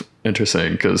Tesla is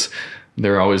interesting because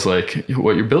they're always like,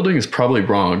 what you're building is probably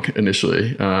wrong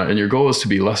initially, and your goal is to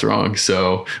be less wrong.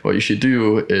 So what you should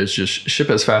do is just ship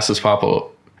as fast as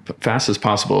possible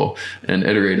and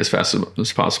iterate as fast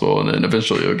as possible, and then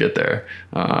eventually you'll get there.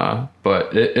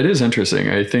 But it is interesting.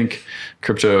 I think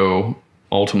crypto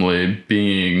ultimately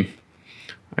being,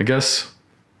 I guess,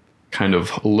 kind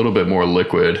of a little bit more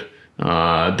liquid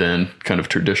than kind of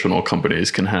traditional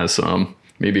companies can have some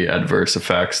maybe adverse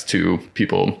effects to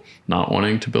people not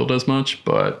wanting to build as much.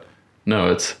 But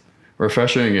no, it's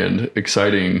refreshing and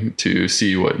exciting to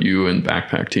see what you and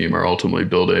Backpack team are ultimately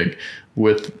building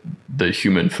with the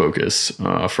human focus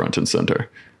front and center.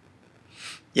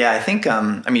 Yeah, I think,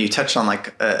 you touched on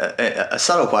like a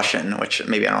subtle question, which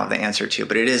maybe I don't have the answer to,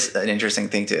 but it is an interesting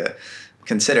thing to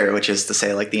consider, which is to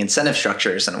say like the incentive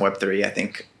structures in Web3, I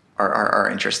think are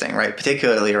interesting, right?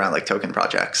 Particularly around like token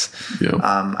projects. Yeah.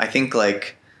 I think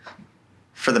like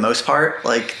for the most part,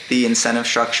 like the incentive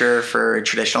structure for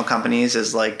traditional companies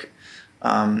is like,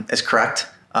 is correct.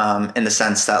 In the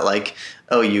sense that like,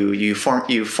 oh, you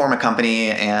form a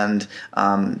company and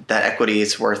that equity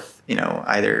is worth,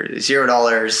 either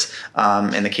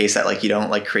 $0 in the case that like you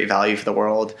don't like create value for the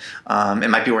world. It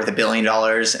might be worth $1 billion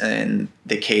in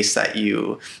the case that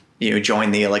you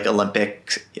join the like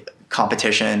Olympic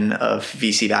competition of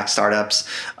VC-backed startups,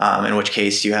 in which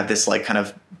case you have this like kind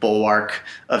of bulwark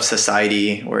of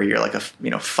society where you're like a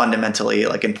fundamentally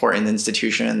like important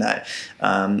institution that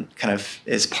kind of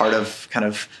is part of kind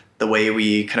of the way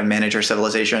we kind of manage our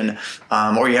civilization,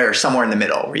 or you're somewhere in the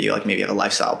middle where you like maybe have a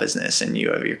lifestyle business and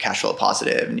you have your cash flow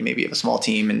positive and you maybe have a small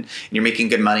team and you're making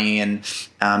good money and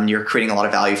you're creating a lot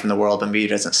of value from the world, but maybe it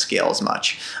doesn't scale as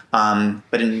much.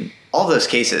 But in all of those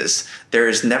cases,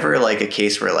 there's never like a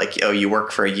case where like, oh, you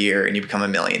work for a year and you become a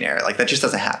millionaire. Like that just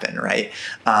doesn't happen, right?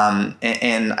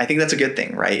 And I think that's a good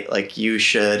thing, right? Like you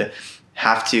should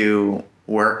have to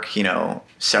work,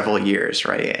 several years,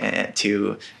 right?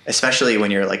 And especially when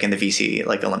you're like in the VC,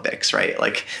 like Olympics, right?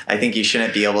 Like I think you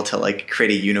shouldn't be able to like create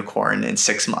a unicorn in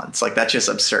 6 months. Like that's just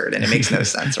absurd and it makes no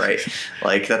sense, right?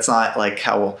 Like that's not like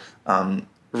how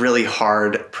really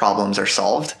hard problems are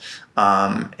solved.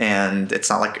 And it's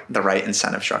not like the right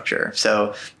incentive structure.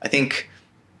 So I think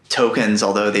tokens,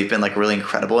 although they've been like really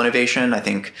incredible innovation, I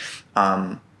think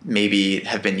maybe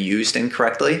have been used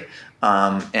incorrectly,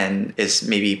 and is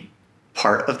maybe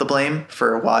part of the blame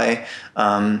for why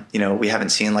we haven't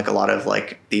seen like a lot of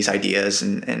like these ideas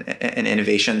and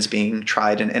innovations being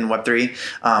tried in Web3.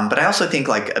 But I also think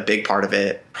like a big part of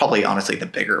it, probably honestly the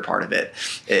bigger part of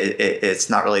it's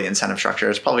not really the incentive structure.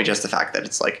 It's probably just the fact that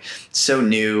it's like so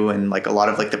new and like a lot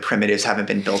of like the primitives haven't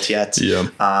been built yet. Yeah.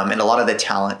 And a lot of the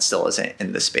talent still isn't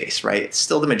in the space, right? It's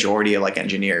still the majority of like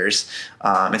engineers.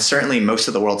 And certainly most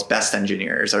of the world's best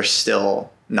engineers are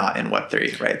still not in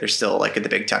Web3, right? They're still like at the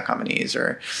big tech companies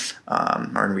or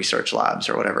in research labs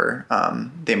or whatever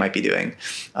they might be doing.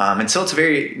 And so it's a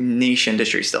very niche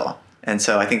industry still. And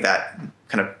so I think that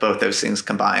kind of both those things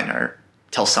combine or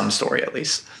tell some story at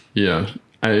least. Yeah,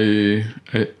 I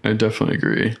definitely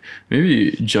agree.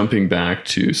 Maybe jumping back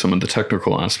to some of the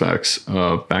technical aspects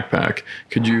of Backpack,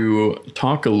 could you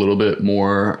talk a little bit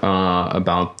more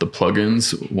about the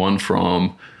plugins, one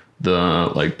from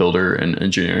the like builder and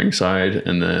engineering side,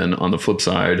 and then on the flip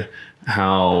side,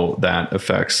 how that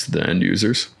affects the end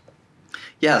users?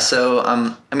 Yeah, so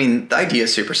the idea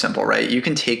is super simple, right? You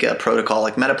can take a protocol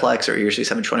like Metaplex or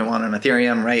ERC-721 on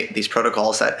Ethereum, right? These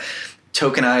protocols that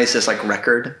tokenize this like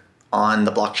record on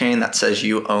the blockchain that says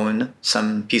you own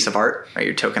some piece of art, right?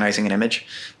 You're tokenizing an image.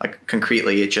 Like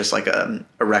concretely, it's just like a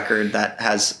record that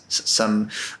has some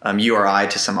URI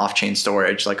to some off-chain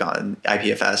storage, like on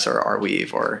IPFS or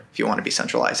Arweave, or if you want to be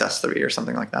centralized, S3 or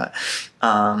something like that.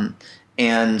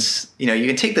 And you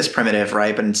can take this primitive,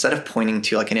 right? But instead of pointing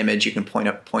to like an image, you can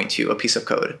point to a piece of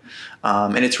code.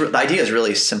 And the idea is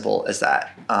really simple as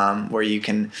that, where you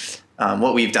can.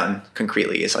 What we've done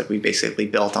concretely is like we basically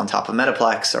built on top of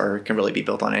Metaplex, or can really be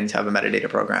built on any type of metadata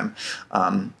program,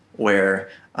 where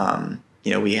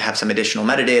we have some additional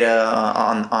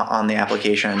metadata on the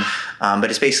application, but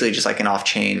it's basically just like an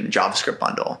off-chain JavaScript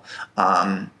bundle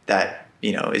that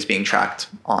is being tracked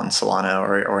on Solana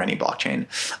or any blockchain.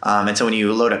 And so when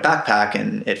you load up Backpack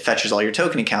and it fetches all your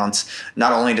token accounts,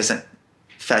 not only does it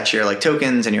fetch your like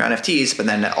tokens and your NFTs, but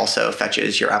then it also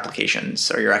fetches your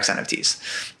applications or your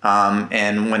xNFTs.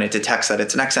 And when it detects that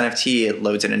it's an xNFT, it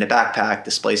loads it into Backpack,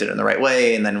 displays it in the right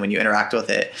way, and then when you interact with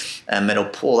it, it'll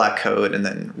pull that code and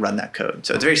then run that code.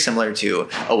 So it's very similar to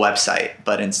a website,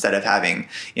 but instead of having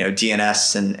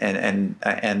DNS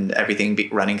and everything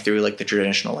running through like the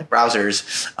traditional like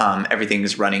browsers, everything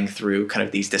is running through kind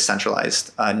of these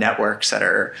decentralized networks that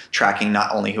are tracking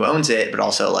not only who owns it, but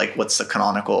also like what's the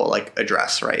canonical like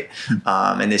address, right?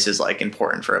 And this is like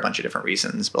important for a bunch of different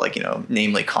reasons, but like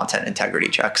namely content integrity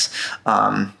checks.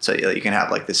 So you can have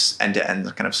like this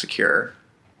end-to-end kind of secure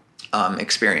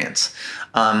experience.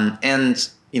 And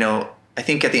I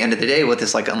think at the end of the day, what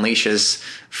this like unleashes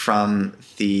from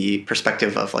the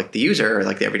perspective of like the user or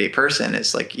like the everyday person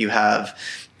is like you have,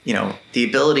 the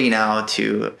ability now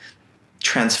to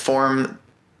transform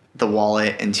the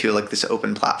wallet into like this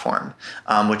open platform,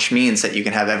 which means that you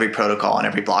can have every protocol and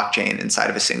every blockchain inside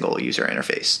of a single user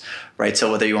interface, right?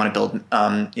 So whether you want to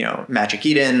build, Magic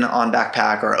Eden on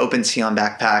Backpack or OpenSea on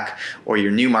Backpack or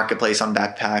your new marketplace on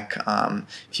Backpack,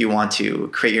 if you want to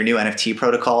create your new NFT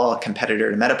protocol, a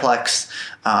competitor to Metaplex,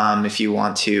 if you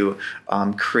want to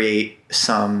create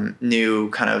some new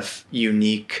kind of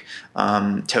unique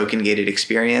token gated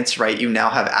experience, right? You now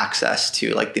have access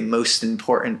to like the most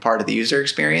important part of the user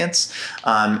experience,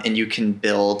 and you can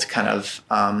build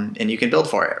and you can build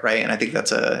for it, right? And I think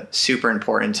that's a super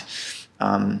important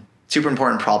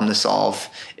problem to solve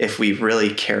if we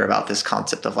really care about this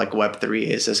concept of like Web3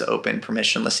 is this open,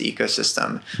 permissionless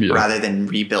ecosystem, rather than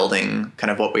rebuilding kind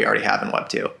of what we already have in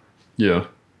Web2. Yeah,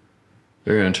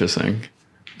 very interesting.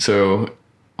 So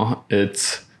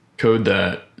it's code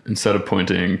that instead of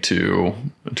pointing to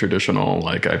a traditional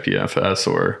like IPFS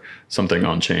or something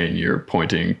on chain, you're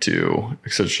pointing to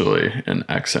essentially an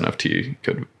xNFT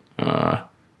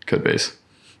code base.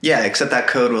 Yeah, except that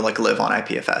code will like live on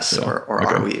IPFS or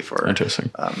okay. Arweave or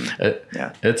interesting. I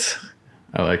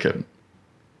like it.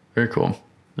 Very cool.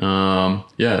 And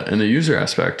the user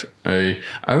aspect, I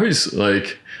always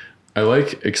like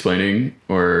explaining,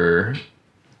 or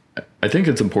I think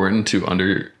it's important to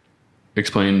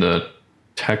explain the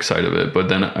tech side of it, but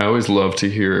then I always love to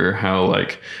hear how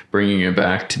like bringing it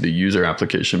back to the user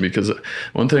application, because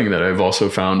one thing that I've also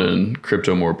found in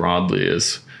crypto more broadly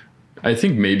is I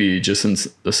think maybe just in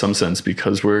some sense,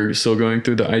 because we're still going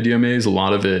through the idea maze, a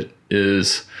lot of it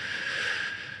is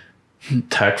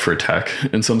tech for tech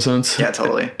in some sense. Yeah,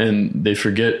 totally. And they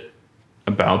forget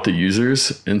about the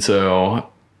users. And so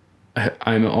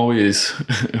I'm always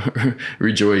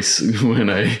rejoice when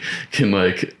I can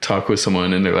like talk with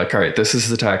someone and they're like, all right, this is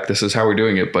the tech, this is how we're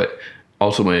doing it. But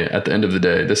ultimately, at the end of the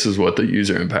day, this is what the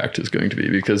user impact is going to be,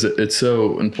 because it's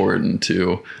so important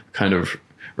to kind of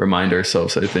remind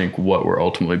ourselves, I think, what we're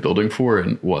ultimately building for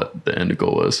and what the end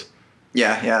goal is.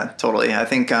 Yeah, totally. I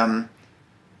think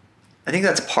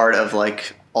that's part of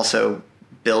like also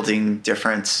building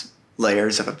different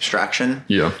layers of abstraction.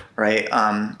 Yeah. Right.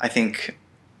 I think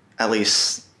at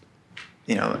least,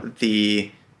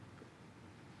 the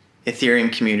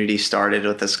Ethereum community started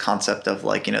with this concept of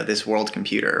like, this world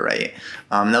computer, right?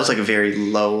 That was like a very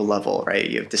low level, right?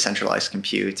 You have decentralized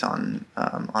compute on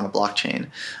a blockchain.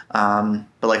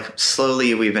 But like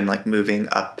slowly we've been like moving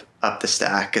up the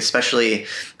stack, especially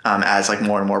as like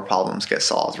more and more problems get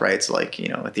solved, right? So like,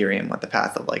 Ethereum went the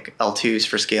path of like L2s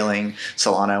for scaling.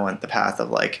 Solana went the path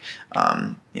of like,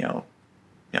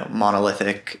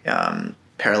 monolithic,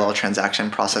 parallel transaction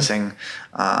processing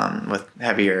with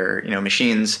heavier,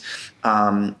 machines.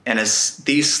 And as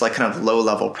these like kind of low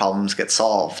level problems get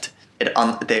solved, it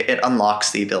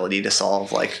unlocks the ability to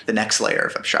solve like the next layer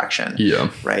of abstraction. Yeah.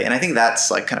 Right. And I think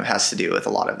that's like kind of has to do with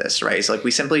a lot of this, right? So like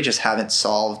we simply just haven't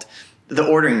solved the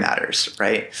ordering matters,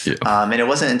 right? Yeah. And it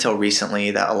wasn't until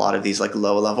recently that a lot of these like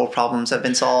low level problems have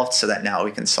been solved, so that now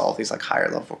we can solve these like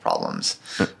higher level problems.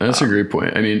 That's a great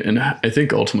point. I mean, and I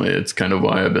think ultimately it's kind of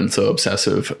why I've been so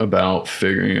obsessive about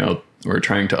figuring out or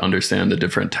trying to understand the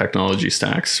different technology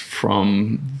stacks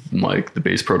from like the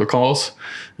base protocols,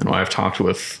 and why I've talked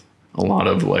with a lot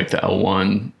of like the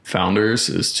L1 founders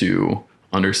is to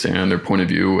understand their point of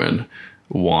view and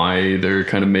why they're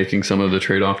kind of making some of the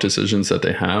trade-off decisions that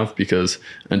they have, because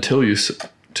until you,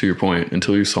 to your point,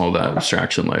 until you solve that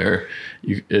abstraction layer,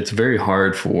 it's very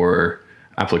hard for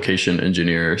application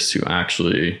engineers to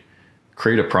actually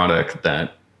create a product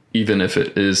that, even if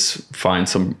it is find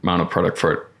some amount of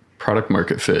product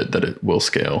market fit, that it will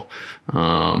scale.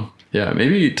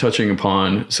 Maybe touching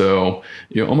upon, so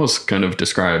you almost kind of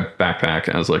describe Backpack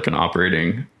as like an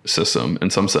operating system in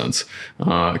some sense.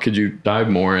 Could you dive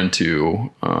more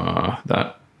into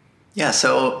that? Yeah.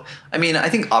 So, I mean, I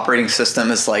think operating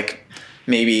system is like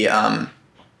maybe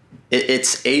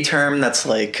it's a term that's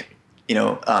like,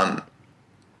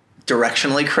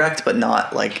 directionally correct, but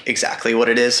not like exactly what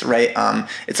it is, right?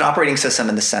 It's an operating system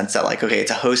in the sense that like, okay,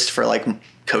 it's a host for like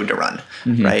code to run,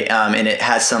 mm-hmm. right? And it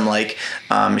has some like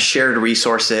shared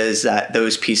resources that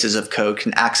those pieces of code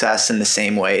can access in the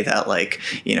same way that like,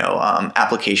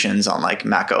 applications on like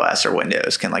Mac OS or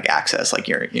Windows can like access like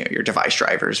your device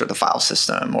drivers or the file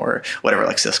system or whatever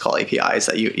like syscall APIs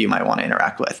that you might want to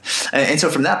interact with. And so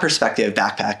from that perspective,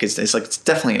 Backpack is like, it's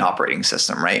definitely an operating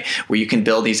system, right? Where you can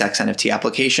build these xNFT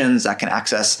applications that can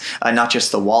access not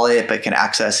just the wallet, but can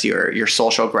access your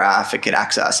social graph. It could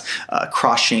access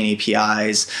cross-chain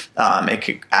APIs. devices. It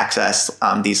could access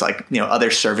these like,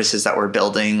 other services that we're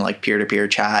building, like peer-to-peer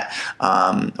chat,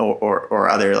 or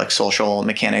other like social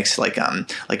mechanics, like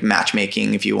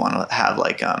matchmaking. If you want to have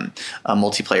like a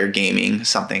multiplayer gaming,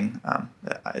 something,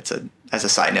 as a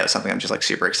side note, something I'm just like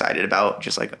super excited about,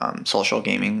 just like social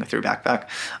gaming through Backpack.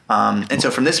 And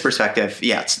so from this perspective,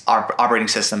 yeah, our operating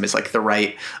system is like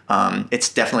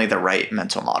it's definitely the right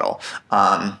mental model.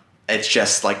 It's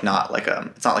just like it's not like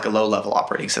a low level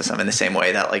operating system in the same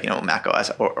way that like, Mac OS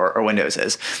or Windows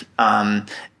is.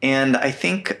 And I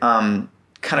think kind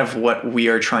of what we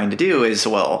are trying to do is,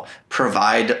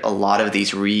 provide a lot of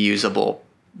these reusable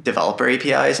developer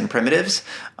APIs and primitives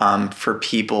for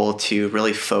people to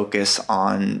really focus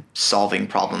on solving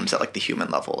problems at like the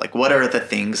human level. Like what are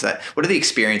the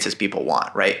experiences people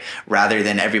want, right? Rather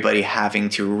than everybody having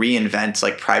to reinvent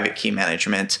like private key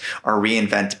management or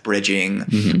reinvent bridging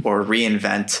or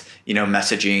reinvent,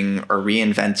 messaging or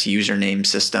reinvent username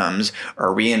systems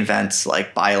or reinvent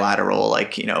like bilateral,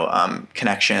 like,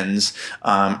 connections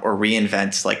or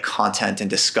reinvent like content and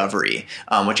discovery,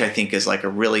 which I think is like a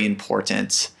really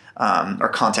important or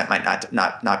content might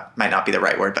not be the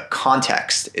right word, but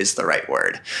context is the right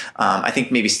word. I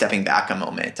think maybe stepping back a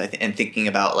moment and thinking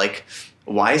about like,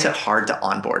 why is it hard to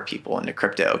onboard people into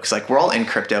crypto? Because like we're all in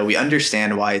crypto, we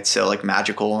understand why it's so like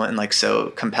magical and like so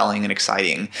compelling and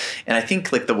exciting. And I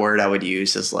think like the word I would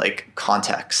use is like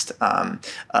context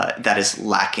that is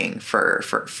lacking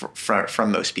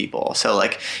from most people. So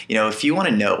like, if you want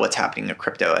to know what's happening in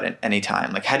crypto at any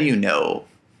time, like how do you know?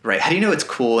 Right? How do you know it's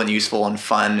cool and useful and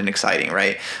fun and exciting,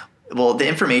 right? Well, the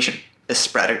information is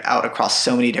spread out across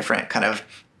so many different kind of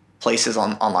places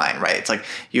online, right? It's like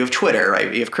you have Twitter,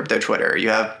 right? You have crypto Twitter. You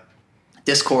have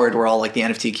Discord, where all like the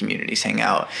NFT communities hang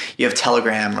out. You have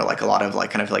Telegram, where like a lot of like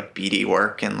kind of like BD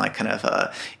work and like kind of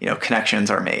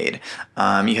connections are made.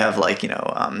 You have like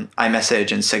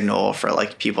iMessage and Signal for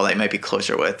like people that you might be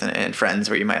closer with and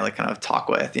friends where you might like kind of talk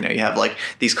with. You have like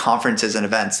these conferences and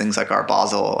events, things like Art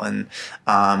Basel and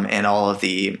all of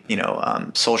the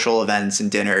social events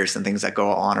and dinners and things that go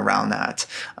on around that.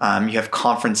 You have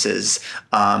conferences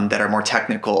that are more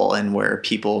technical and where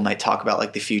people might talk about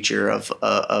like the future of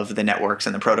the network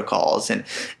and the protocols and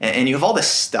you have all this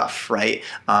stuff, right?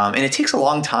 And it takes a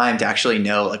long time to actually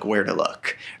know like where to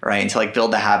look, right? And to like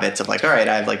build the habits of like, all right,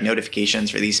 I have like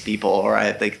notifications for these people, or I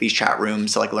have like these chat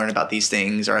rooms to like learn about these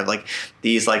things, or I have like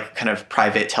these like kind of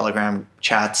private Telegram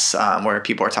chats where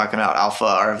people are talking about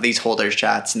alpha, or these holders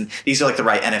chats, and these are like the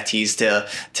right NFTs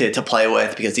to play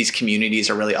with because these communities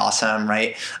are really awesome,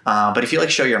 right? But if you like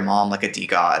show your mom like a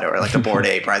DGOD or like a Bored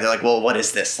Ape, right? They're like, well, what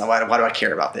is this? Why do I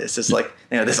care about this? It's like,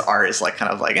 this art is like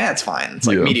kind of like, it's fine. It's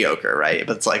like mediocre, right?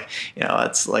 But it's like,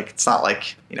 it's not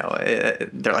like,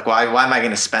 they're like, why am I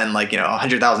going to spend like,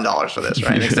 $100,000 for this,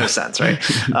 right? It makes no sense, right?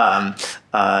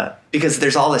 Because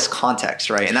there's all this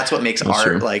context, right? And that's what makes art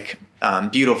true. Like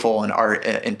beautiful and art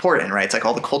important, right? It's like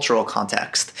all the cultural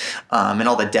context and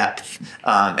all the depth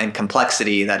and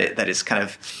complexity that is kind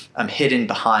of hidden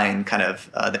behind kind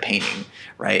of the painting,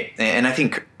 right? And I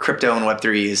think crypto and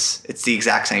Web3 it's the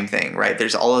exact same thing, right?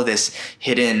 There's all of this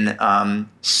hidden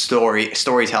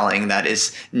storytelling that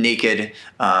is naked,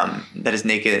 that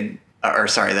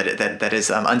is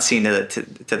unseen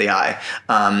to the eye.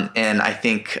 And I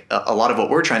think a lot of what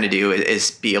we're trying to do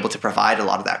is be able to provide a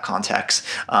lot of that context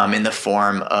in the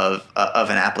form of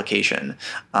an application.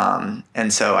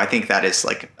 And so I think that is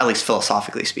like, at least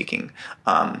philosophically speaking,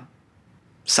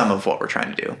 some of what we're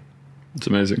trying to do. It's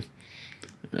amazing.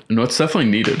 No, it's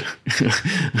definitely needed.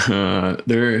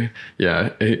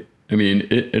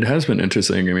 It has been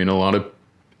interesting. I mean, a lot of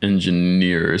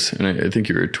engineers, and I think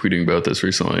you were tweeting about this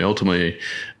recently, ultimately,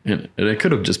 and it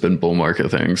could have just been bull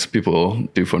market things. People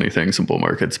do funny things in bull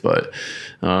markets, but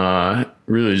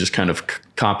really just kind of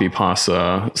copy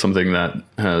pasta something that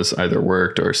has either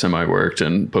worked or semi-worked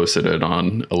and posted it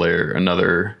on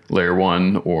another layer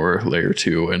 1 or layer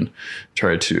 2 and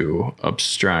try to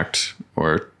abstract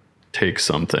or take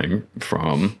something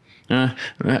from,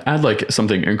 add like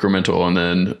something incremental and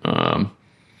then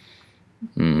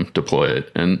deploy it.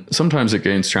 And sometimes it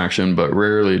gains traction, but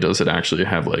rarely does it actually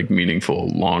have like meaningful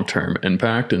long-term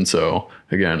impact. And so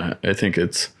again, I think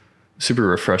it's super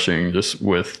refreshing just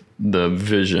with the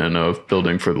vision of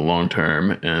building for the long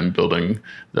term and building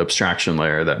the abstraction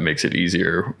layer that makes it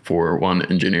easier for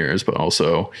engineers, but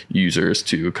also users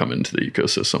to come into the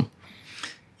ecosystem.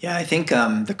 Yeah, I think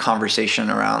the conversation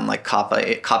around like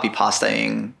copy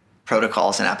pastaing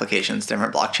protocols and applications,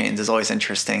 different blockchains is always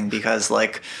interesting because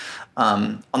like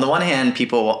On the one hand,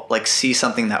 people like see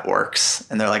something that works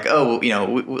and they're like, oh,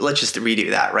 let's just redo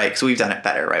that, right? Because we've done it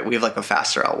better, right? We have like a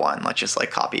faster L1. Let's just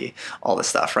like copy all this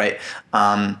stuff, right?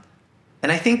 And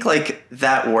I think like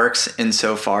that works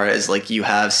insofar as like you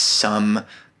have some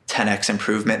 10x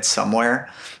improvement somewhere.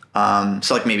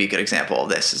 So like maybe a good example of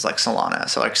this is like Solana.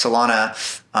 So like Solana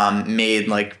made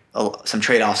like some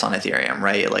trade-offs on Ethereum,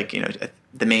 right? Like,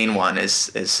 the main one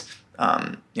is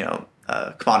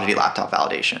commodity laptop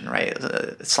validation, right?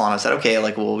 Solana said, okay,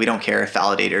 like, well, we don't care if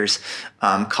validators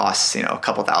costs, a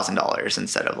couple $1,000s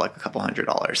instead of like a couple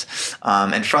 $100s.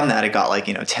 And from that, it got like,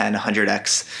 10,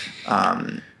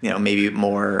 100x, maybe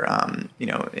more,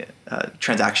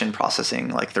 transaction processing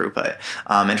like throughput.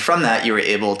 And from that, you were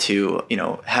able to,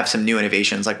 have some new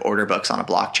innovations like order books on a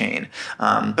blockchain.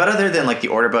 But other than like the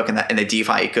order book and the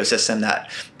DeFi ecosystem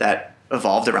that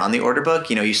evolved around the order book,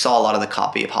 you saw a lot of the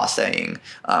copy apostating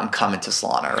come into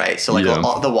Solana, right? So like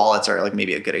the wallets are like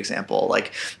maybe a good example.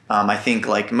 Like I think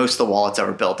like most of the wallets that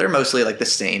were built, they're mostly like the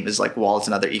same as like wallets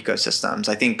in other ecosystems.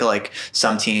 I think like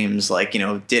some teams like,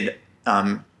 did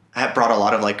have brought a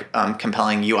lot of like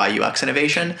compelling UI UX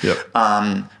innovation.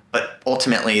 Yep. But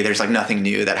ultimately, there's like nothing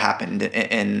new that happened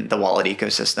in the wallet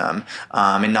ecosystem,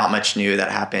 and not much new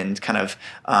that happened kind of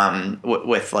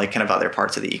with like kind of other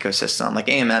parts of the ecosystem, like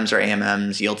AMMs or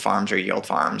AMMs, yield farms or yield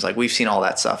farms. Like we've seen all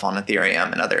that stuff on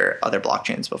Ethereum and other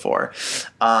blockchains before.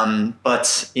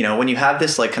 But when you have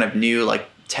this like kind of new like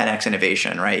 10x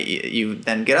innovation, right? You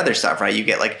then get other stuff, right? You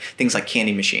get like things like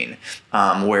Candy Machine,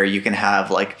 where you can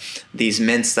have like these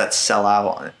mints that sell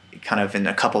out kind of in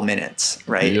a couple minutes,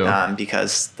 right? Yeah.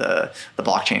 Because the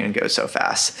blockchain goes so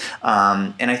fast.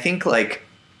 And I think like,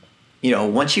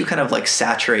 once you kind of like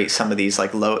saturate some of these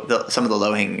like some of the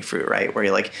low hanging fruit, right? Where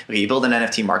you're like, okay, you build an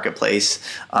NFT marketplace,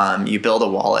 you build a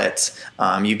wallet,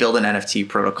 you build an NFT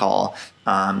protocol,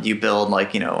 you build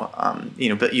like,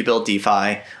 you build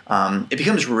DeFi. It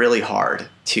becomes really hard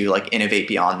to like innovate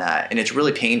beyond that. And it's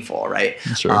really painful, right?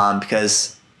 Sure.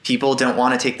 Because people don't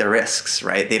want to take the risks,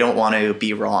 right? They don't want to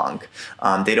be wrong.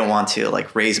 They don't want to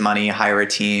like raise money, hire a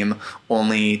team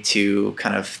only to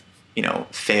kind of,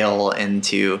 fail and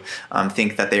to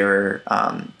think that they were,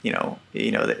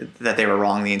 that they were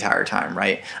wrong the entire time,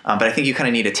 right? But I think you kind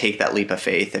of need to take that leap of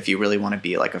faith if you really want to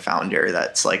be like a founder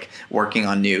that's like working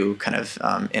on new kind of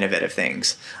innovative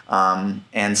things.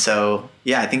 And so,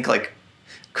 yeah, I think like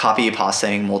copy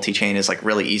apostating multi-chain is like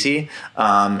really easy,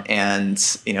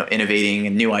 and innovating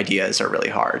and new ideas are really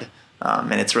hard,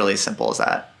 and it's really as simple as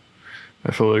that.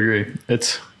 I fully agree.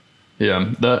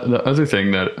 The other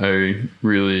thing that I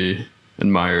really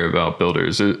admire about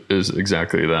builders is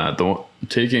exactly that,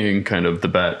 taking kind of the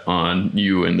bet on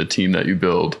you and the team that you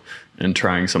build and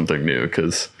trying something new,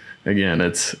 because again,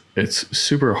 it's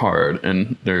super hard,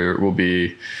 and there will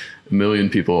be a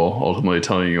million people ultimately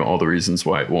telling you all the reasons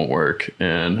why it won't work.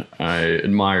 And I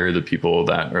admire the people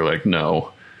that are like,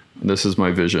 no, this is my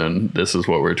vision. This is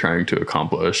what we're trying to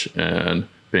accomplish, and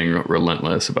being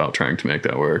relentless about trying to make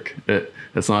that work.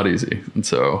 It's not easy. And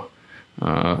so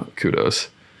kudos.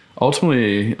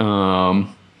 Ultimately,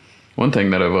 one thing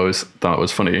that I've always thought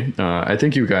was funny, I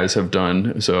think you guys have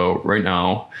done, so right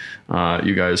now,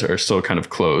 you guys are still kind of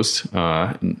closed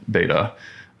in beta.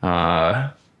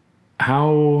 I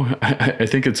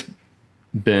think it's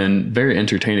been very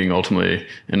entertaining ultimately,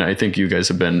 and I think you guys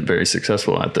have been very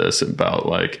successful at this, about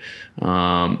like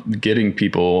getting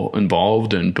people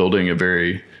involved and building a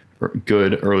very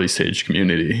good early stage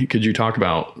community. Could you talk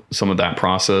about some of that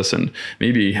process and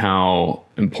maybe how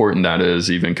important that is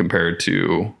even compared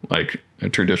to like a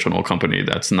traditional company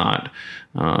that's not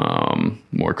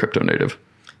more crypto native?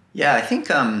 Yeah, I think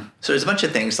so there's a bunch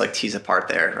of things like tease apart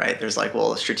there, right? There's like,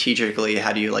 well, strategically,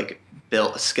 how do you like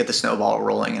get the snowball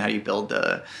rolling, and how do you build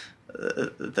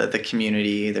the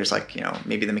community? There's like,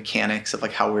 maybe the mechanics of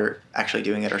like how we're actually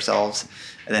doing it ourselves.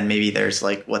 And then maybe there's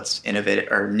like what's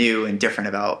innovative or new and different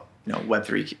about,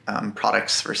 Web3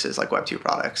 products versus like Web2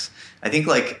 products. I think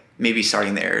like maybe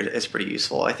starting there is pretty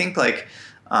useful. I think like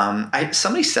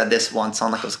somebody said this once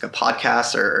on like, it was like a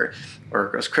podcast or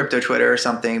it was crypto Twitter or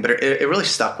something, but it really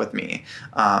stuck with me,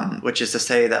 which is to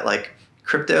say that like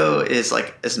crypto is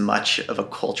like as much of a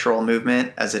cultural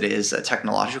movement as it is a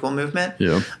technological movement.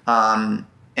 Yeah.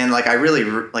 And like I really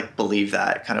like believe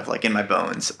that kind of like in my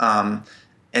bones.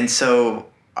 And so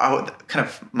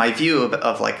my view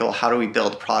of like, well, how do we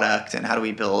build product and how do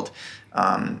we build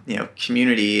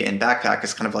community and Backpack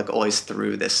is kind of like always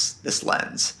through this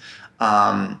lens.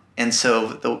 And so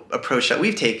the approach that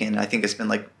we've taken, I think, has been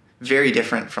like very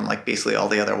different from like basically all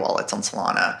the other wallets on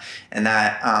Solana, and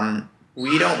that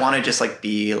we don't want to just like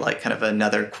be like kind of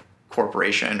another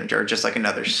corporation or just like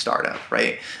another startup,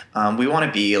 right? We want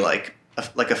to be like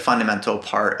a fundamental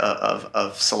part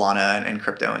of Solana and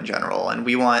crypto in general, and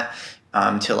we want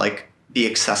to like be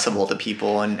accessible to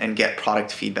people and get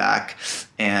product feedback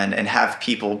and have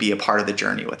people be a part of the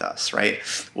journey with us, right?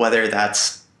 Whether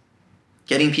that's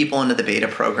getting people into the beta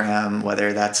program,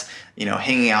 whether that's,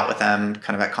 hanging out with them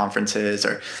kind of at conferences,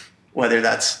 or whether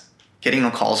that's getting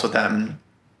on calls with them,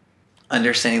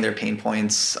 understanding their pain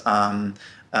points, and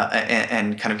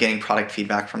kind of getting product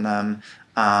feedback from them.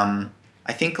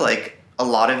 I think like a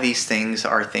lot of these things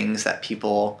are things that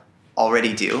people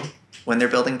already do when they're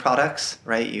building products,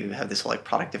 right? You have this whole like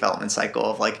product development cycle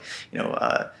of like,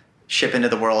 ship into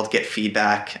the world, get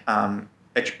feedback,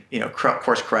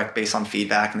 course correct based on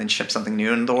feedback, and then ship something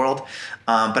new into the world.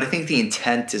 But I think the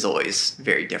intent is always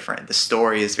very different. The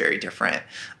story is very different.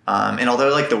 And although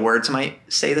like the words might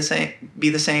be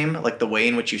the same, like the way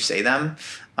in which you say them,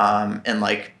 and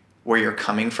like where you're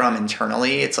coming from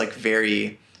internally, it's like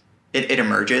it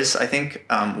emerges, I think,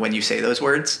 when you say those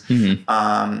words.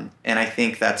 Mm-hmm. And I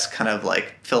think that's kind of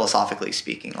like philosophically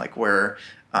speaking, like where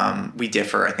we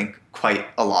differ, I think, quite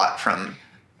a lot from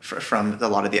a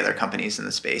lot of the other companies in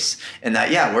the space. And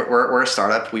that, yeah, we're a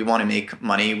startup. We want to make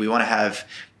money. We want to have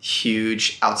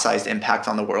huge outsized impact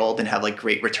on the world and have like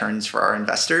great returns for our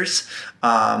investors,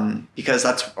 because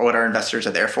that's what our investors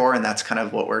are there for. And that's kind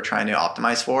of what we're trying to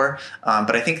optimize for.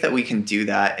 But I think that we can do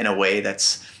that in a way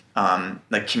that's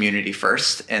like community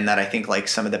first, and that I think like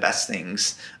some of the best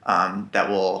things that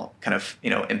will kind of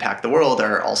impact the world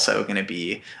are also going to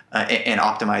be and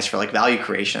optimize for like value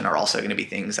creation are also going to be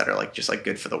things that are like just like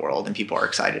good for the world and people are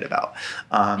excited about.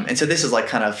 And so this is like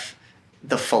kind of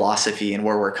the philosophy and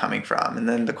where we're coming from. And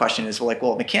then the question is,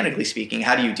 well, mechanically speaking,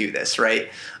 how do you do this, right?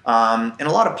 And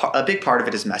a big part of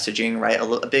it is messaging, right?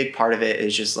 A big part of it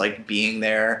is just like being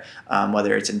there,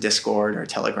 whether it's in Discord or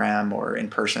Telegram or in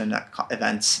person at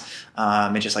events,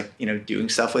 and just like, doing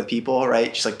stuff with people,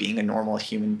 right? Just like being a normal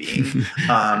human being.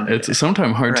 It's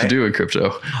sometimes hard to do in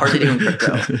crypto. Hard to do in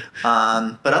crypto.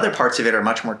 But other parts of it are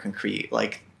much more concrete,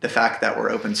 like the fact that we're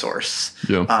open source.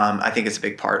 Yeah. I think it's a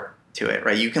big part to it,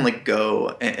 right? You can like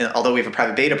go, and although we have a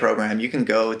private beta program, you can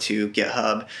go to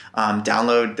GitHub,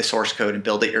 download the source code and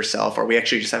build it yourself, or we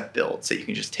actually just have builds that you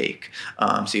can just take,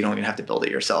 so you don't even have to build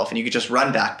it yourself, and you can just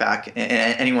run Backpack,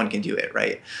 and anyone can do it,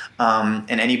 right?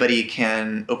 And anybody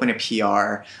can open a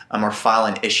PR or file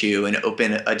an issue and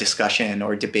open a discussion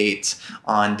or debate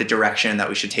on the direction that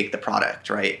we should take the product,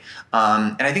 right?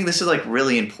 And I think this is like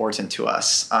really important to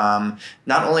us,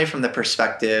 not only from the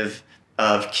perspective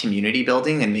of community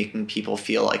building and making people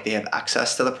feel like they have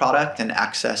access to the product and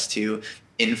access to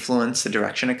influence the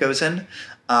direction it goes in,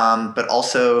 but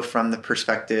also from the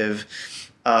perspective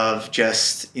of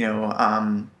just,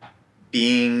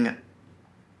 being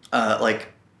like,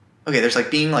 okay, there's like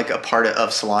being like a part of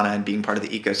Solana and being part of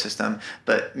the ecosystem,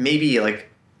 but maybe like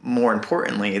more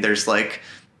importantly, there's like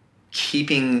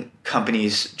keeping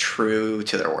companies true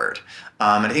to their word.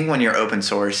 And I think when you're open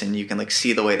source and you can like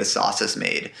see the way the sauce is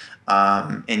made,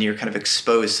 and you're kind of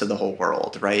exposed to the whole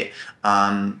world, right?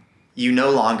 You no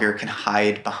longer can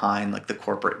hide behind like the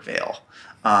corporate veil,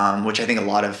 which I think a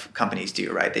lot of companies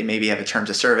do, right? They maybe have a terms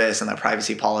of service and a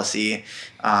privacy policy,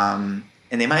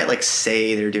 and they might like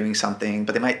say they're doing something,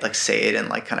 but they might like say it in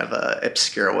like kind of a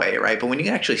obscure way, right? But when you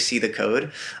can actually see the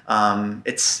code,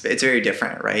 it's very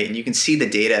different, right? And you can see the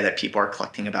data that people are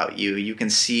collecting about you. You can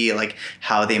see like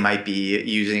how they might be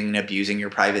using and abusing your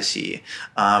privacy,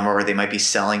 or they might be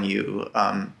selling you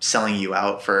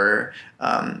out for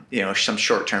some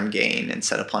short-term gain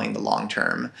instead of playing the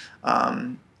long-term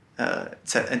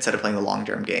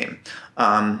game.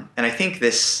 And I think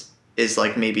this is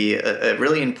like maybe a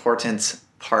really important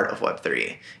part of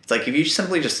Web3. It's like if you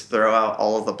simply just throw out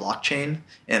all of the blockchain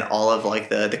and all of like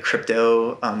the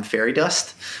crypto fairy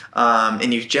dust,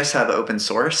 and you just have open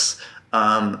source,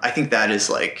 I think that is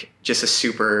like just a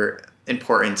super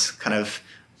important kind of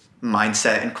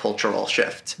mindset and cultural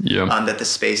shift that the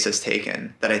space has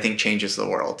taken that I think changes the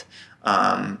world.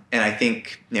 And I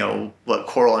think what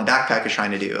Coral and Backpack is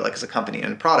trying to do, like as a company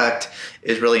and a product,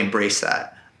 is really embrace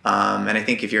that. And I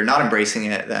think if you're not embracing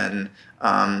it, then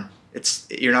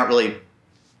you're not really,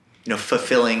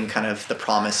 fulfilling kind of the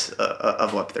promise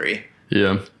of Web3.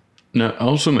 Yeah. Now,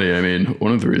 ultimately, I mean,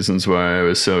 one of the reasons why I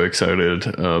was so excited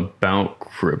about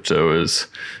crypto is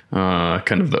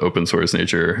kind of the open source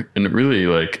nature, and really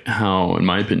like how, in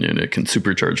my opinion, it can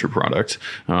supercharge your product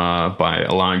by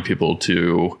allowing people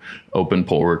to open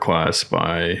pull requests,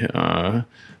 by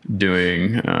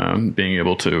being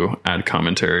able to add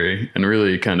commentary and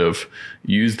really kind of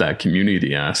use that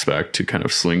community aspect to kind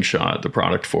of slingshot the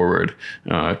product forward,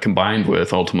 combined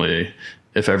with ultimately,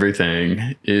 if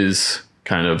everything is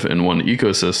kind of in one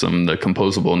ecosystem, the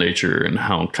composable nature and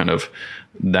how kind of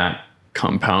that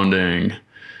compounding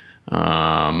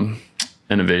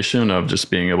innovation of just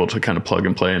being able to kind of plug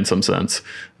and play in some sense,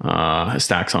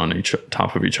 stacks on each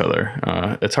top of each other.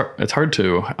 It's hard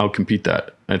to outcompete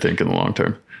that, I think, in the long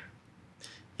term.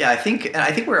 Yeah, I think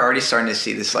we're already starting to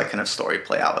see this like kind of story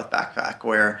play out with Backpack,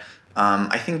 where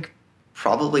I think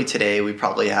probably today we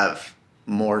probably have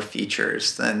more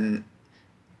features than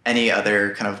any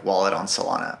other kind of wallet on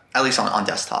Solana, at least on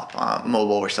desktop.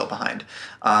 Mobile, we're still behind.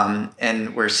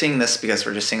 And we're seeing this because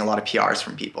we're just seeing a lot of PRs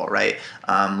from people, right?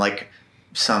 Like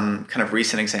some kind of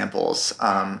recent examples,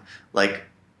 like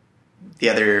the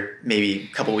other, maybe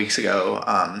a couple weeks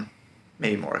ago,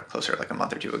 maybe more closer, like a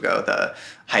month or two ago, the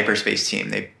Hyperspace team,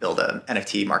 they built a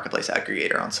NFT marketplace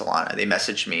aggregator on Solana. They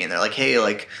messaged me and they're like, hey,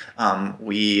 like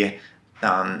we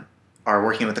are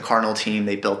working with the Cardinal team.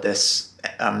 They built this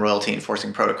royalty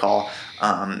enforcing protocol.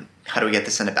 How do we get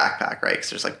this into Backpack, right?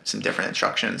 Because there's like some different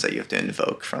instructions that you have to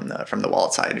invoke from the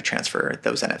wallet side to transfer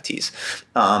those NFTs.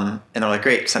 And they're like,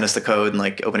 great, send us the code and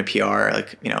like open a PR,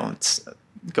 like, you know,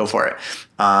 go for it.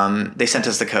 They sent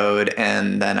us the code,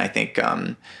 and then I think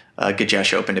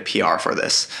Gajesh opened a PR for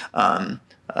this.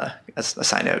 As a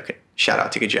side note, shout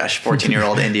out to Gajesh,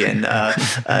 14-year-old Indian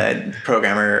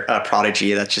programmer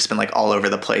prodigy that's just been like all over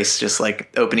the place, just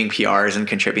like opening PRs and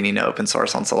contributing to open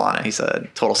source on Solana. He's a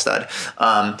total stud.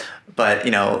 But,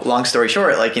 you know, long story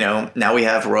short, like, you know, now we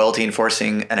have royalty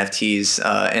enforcing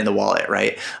NFTs in the wallet,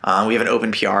 right? We have an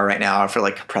open PR right now for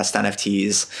like compressed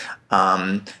NFTs.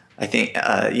 I think,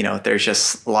 you know, there's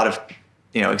just a lot of,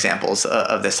 you know, examples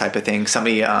of this type of thing.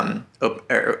 Somebody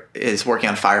is working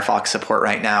on Firefox support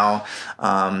right now.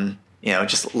 You know,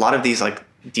 just a lot of these like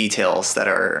details that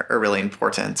are really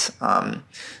important,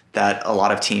 that a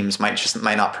lot of teams might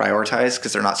not prioritize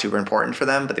because they're not super important for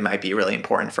them, but they might be really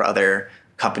important for other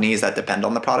companies that depend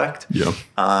on the product. Yeah.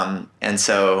 And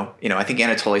so, you know, I think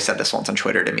Anatoly said this once on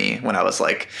Twitter to me when I was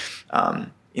like,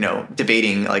 you know,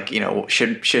 debating like, you know,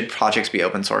 should projects be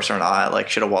open source or not? Like,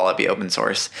 should a wallet be open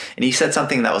source? And he said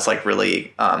something that was like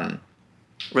really,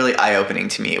 really eye-opening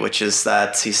to me, which is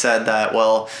that he said that,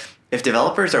 well, if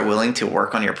developers are willing to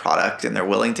work on your product and they're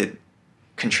willing to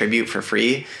contribute for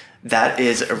free, that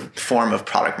is a form of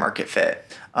product market fit.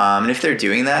 And if they're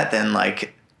doing that, then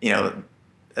like, you know,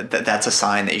 that's a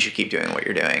sign that you should keep doing what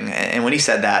you're doing. And when he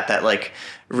said that, that like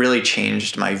really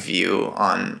changed my view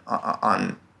on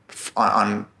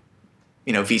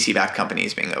you know, VC-backed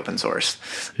companies being open source.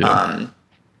 Yeah.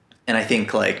 And I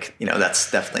think like, you know,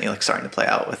 that's definitely like starting to play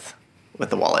out with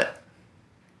the wallet.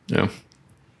 Yeah.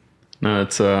 No,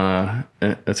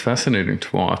 it's fascinating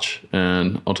to watch,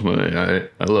 and ultimately,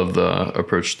 I love the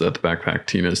approach that the Backpack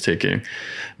team is taking.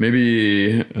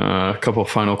 Maybe a couple of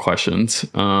final questions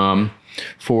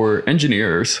for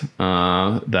engineers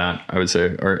that I would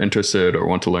say are interested or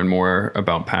want to learn more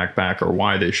about Backpack or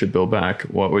why they should build Back.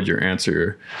 What would your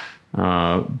answer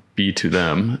be to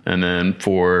them? And then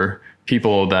for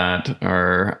people that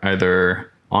are either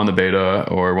on the beta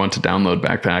or want to download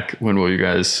Backpack, when will you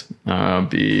guys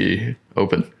be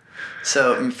open?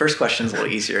 So first question is a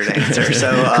little easier to answer.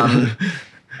 So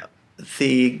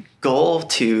the goal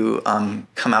to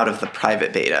come out of the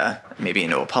private beta, maybe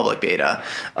into a public beta,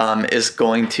 is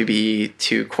going to be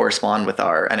to correspond with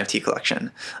our NFT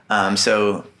collection.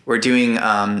 So we're doing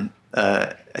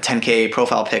a 10K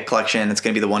profile pic collection. It's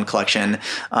going to be the one collection.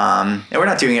 And we're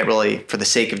not doing it really for the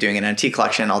sake of doing an NFT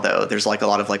collection, although there's like a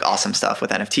lot of like awesome stuff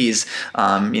with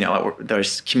NFTs. You know,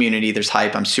 there's community, there's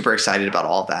hype. I'm super excited about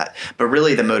all of that. But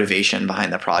really the motivation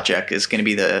behind the project is going to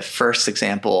be the first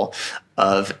example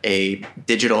of an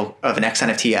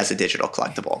xNFT as a digital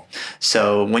collectible.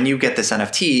 So when you get this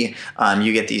NFT,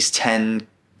 you get these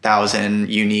 10,000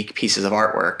 unique pieces of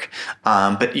artwork,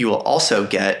 but you will also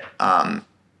get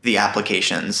the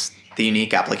applications, the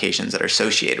unique applications that are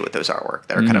associated with those artwork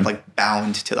that are kind of like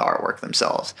bound to the artwork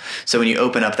themselves. So when you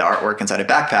open up the artwork inside a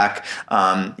Backpack,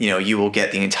 you know, you will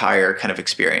get the entire kind of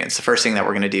experience. The first thing that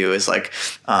we're going to do is like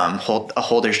hold a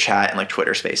holders chat and like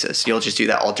Twitter Spaces. You'll just do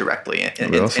that all directly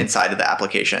awesome. Inside of the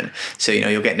application. So, you know,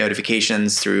 you'll get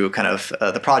notifications through kind of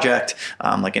the project,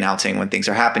 like announcing when things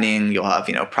are happening. You'll have,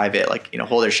 you know, private, like, you know,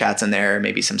 holders chats in there,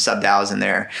 maybe some sub DAOs in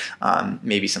there,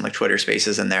 maybe some like Twitter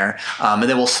Spaces in there. And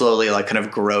then we'll slowly like kind of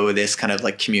grow this kind of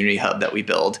like community hub that we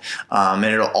build. And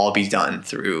it'll all be done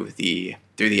through the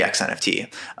through the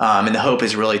xNFT. And the hope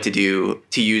is really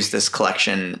to use this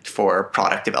collection for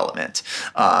product development,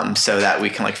 so that we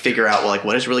can like figure out, well, like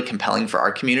what is really compelling for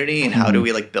our community and how do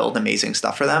we like build amazing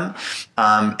stuff for them.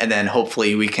 And then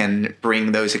hopefully we can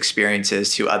bring those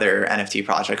experiences to other NFT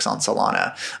projects on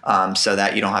Solana, so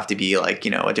that you don't have to be like,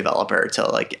 a developer to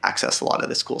like access a lot of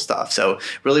this cool stuff. So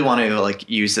really want to like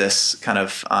use this kind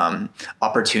of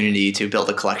opportunity to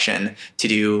build a collection to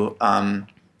do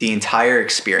the entire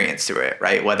experience through it,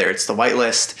 right? Whether it's the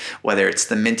whitelist, whether it's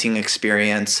the minting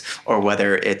experience, or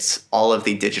whether it's all of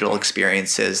the digital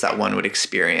experiences that one would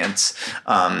experience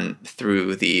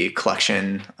through the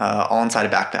collection, all inside a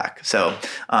backpack. So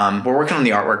we're working on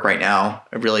the artwork right now,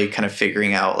 really kind of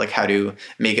figuring out like how to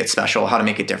make it special, how to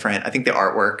make it different. I think the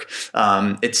artwork,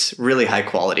 it's really high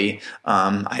quality.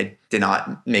 I did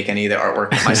not make any of the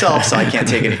artwork myself, so I can't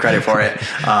take any credit for it.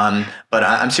 But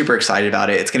I'm super excited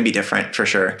about it. It's going to be different for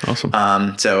sure.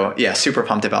 Awesome. So yeah, super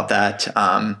pumped about that.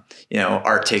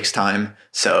 Art takes time.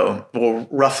 So we'll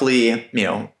roughly,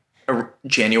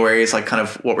 January is like kind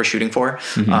of what we're shooting for.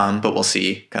 But we'll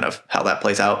see kind of how that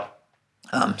plays out.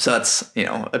 So that's,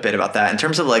 a bit about that in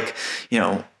terms of like,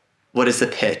 what is the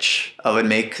pitch I would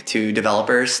make to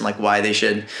developers and like why they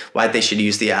should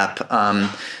use the app.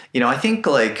 I think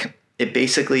like it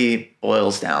basically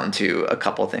boils down to a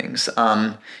couple things.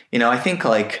 I think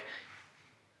like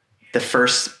the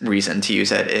first reason to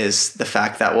use it is the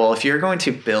fact that, well, if you're going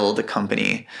to build a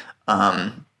company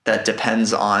that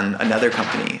depends on another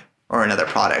company or another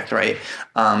product, right?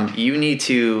 You need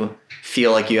to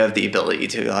feel like you have the ability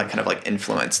to kind of like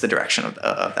influence the direction of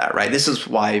that, right? This is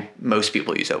why most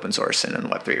people use open source in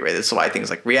Web3, right? This is why things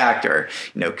like React or,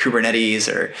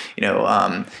 Kubernetes or,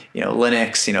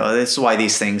 Linux, this is why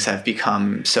these things have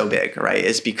become so big, right?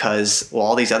 Is because, well,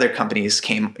 all these other companies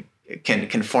can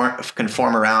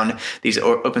conform around these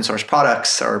open source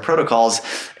products or protocols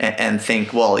and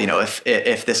think, well,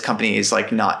 if this company is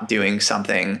like not doing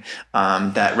something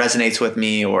that resonates with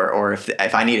me, or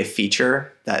if I need a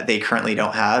feature that they currently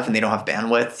don't have and they don't have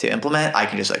bandwidth to implement, I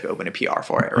can just like open a PR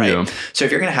for it, right? Yeah. So if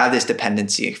you're going to have this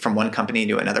dependency from one company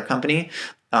to another company,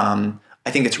 I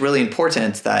think it's really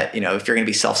important that, if you're going to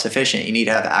be self-sufficient, you need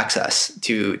to have access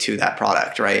to that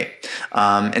product, right?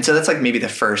 And so that's like maybe the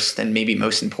first and maybe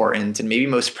most important and maybe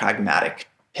most pragmatic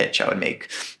pitch I would make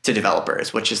to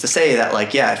developers, which is to say that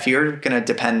like, yeah, if you're going to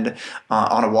depend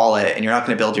on a wallet and you're not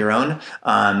going to build your own,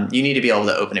 you need to be able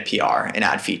to open a PR and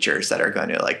add features that are going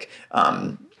to like,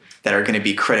 that are going to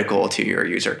be critical to your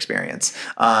user experience.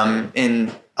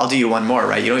 And I'll do you one more,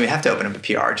 right? You don't even have to open up a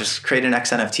PR, just create an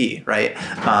xNFT, right?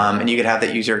 And you could have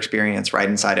that user experience right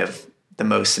inside of the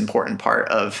most important part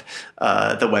of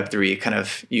the Web3 kind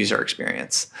of user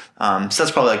experience. So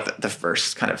that's probably like the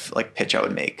first kind of like pitch I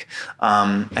would make.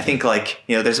 I think like,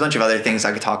 there's a bunch of other things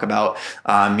I could talk about.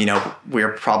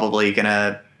 We're probably going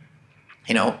to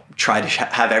try to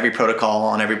have every protocol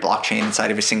on every blockchain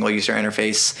inside of a single user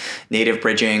interface, native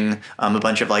bridging, a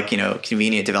bunch of like,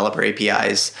 convenient developer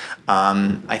APIs.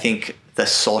 I think the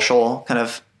social kind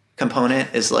of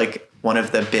component is like one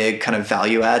of the big kind of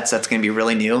value adds that's going to be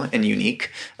really new and unique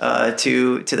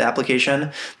to the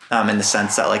application, in the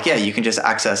sense that like, yeah, you can just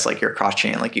access like your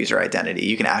cross-chain like user identity.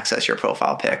 You can access your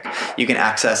profile pic. You can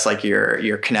access like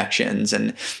your connections.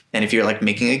 And if you're like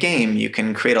making a game, you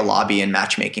can create a lobby and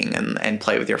matchmaking and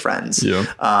play with your friends. Yeah.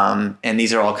 And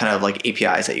these are all kind of like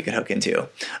APIs that you can hook into.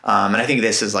 And I think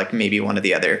this is like maybe one of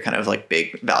the other kind of like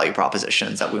big value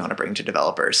propositions that we want to bring to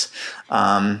developers.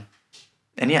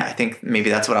 And yeah, I think maybe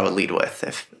that's what I would lead with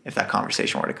if that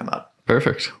conversation were to come up.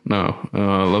 Perfect. No,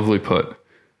 lovely put.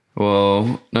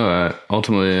 Well, no,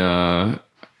 ultimately,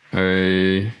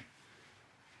 I'm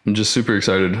just super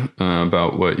excited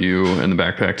about what you and the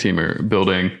Backpack team are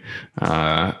building.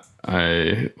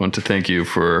 I want to thank you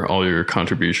for all your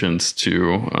contributions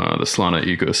to the Solana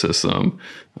ecosystem,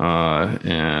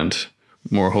 and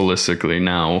more holistically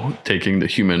now taking the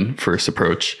human first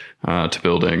approach to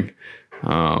building.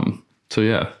 So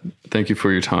yeah, thank you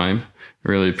for your time.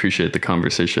 I really appreciate the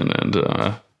conversation, and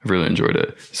I've really enjoyed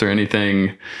it. Is there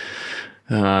anything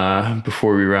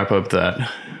before we wrap up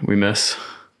that we miss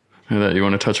or that you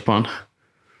want to touch upon?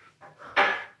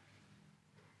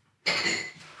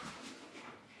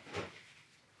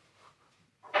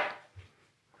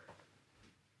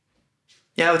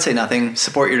 Yeah, I would say nothing.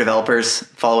 Support your developers.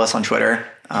 Follow us on Twitter.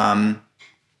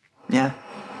 Yeah.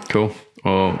 Cool.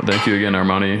 Well, thank you again,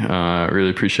 Armani. I really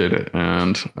appreciate it.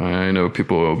 And I know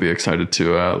people will be excited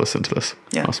to listen to this.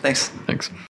 Yeah, awesome. Thanks. Thanks.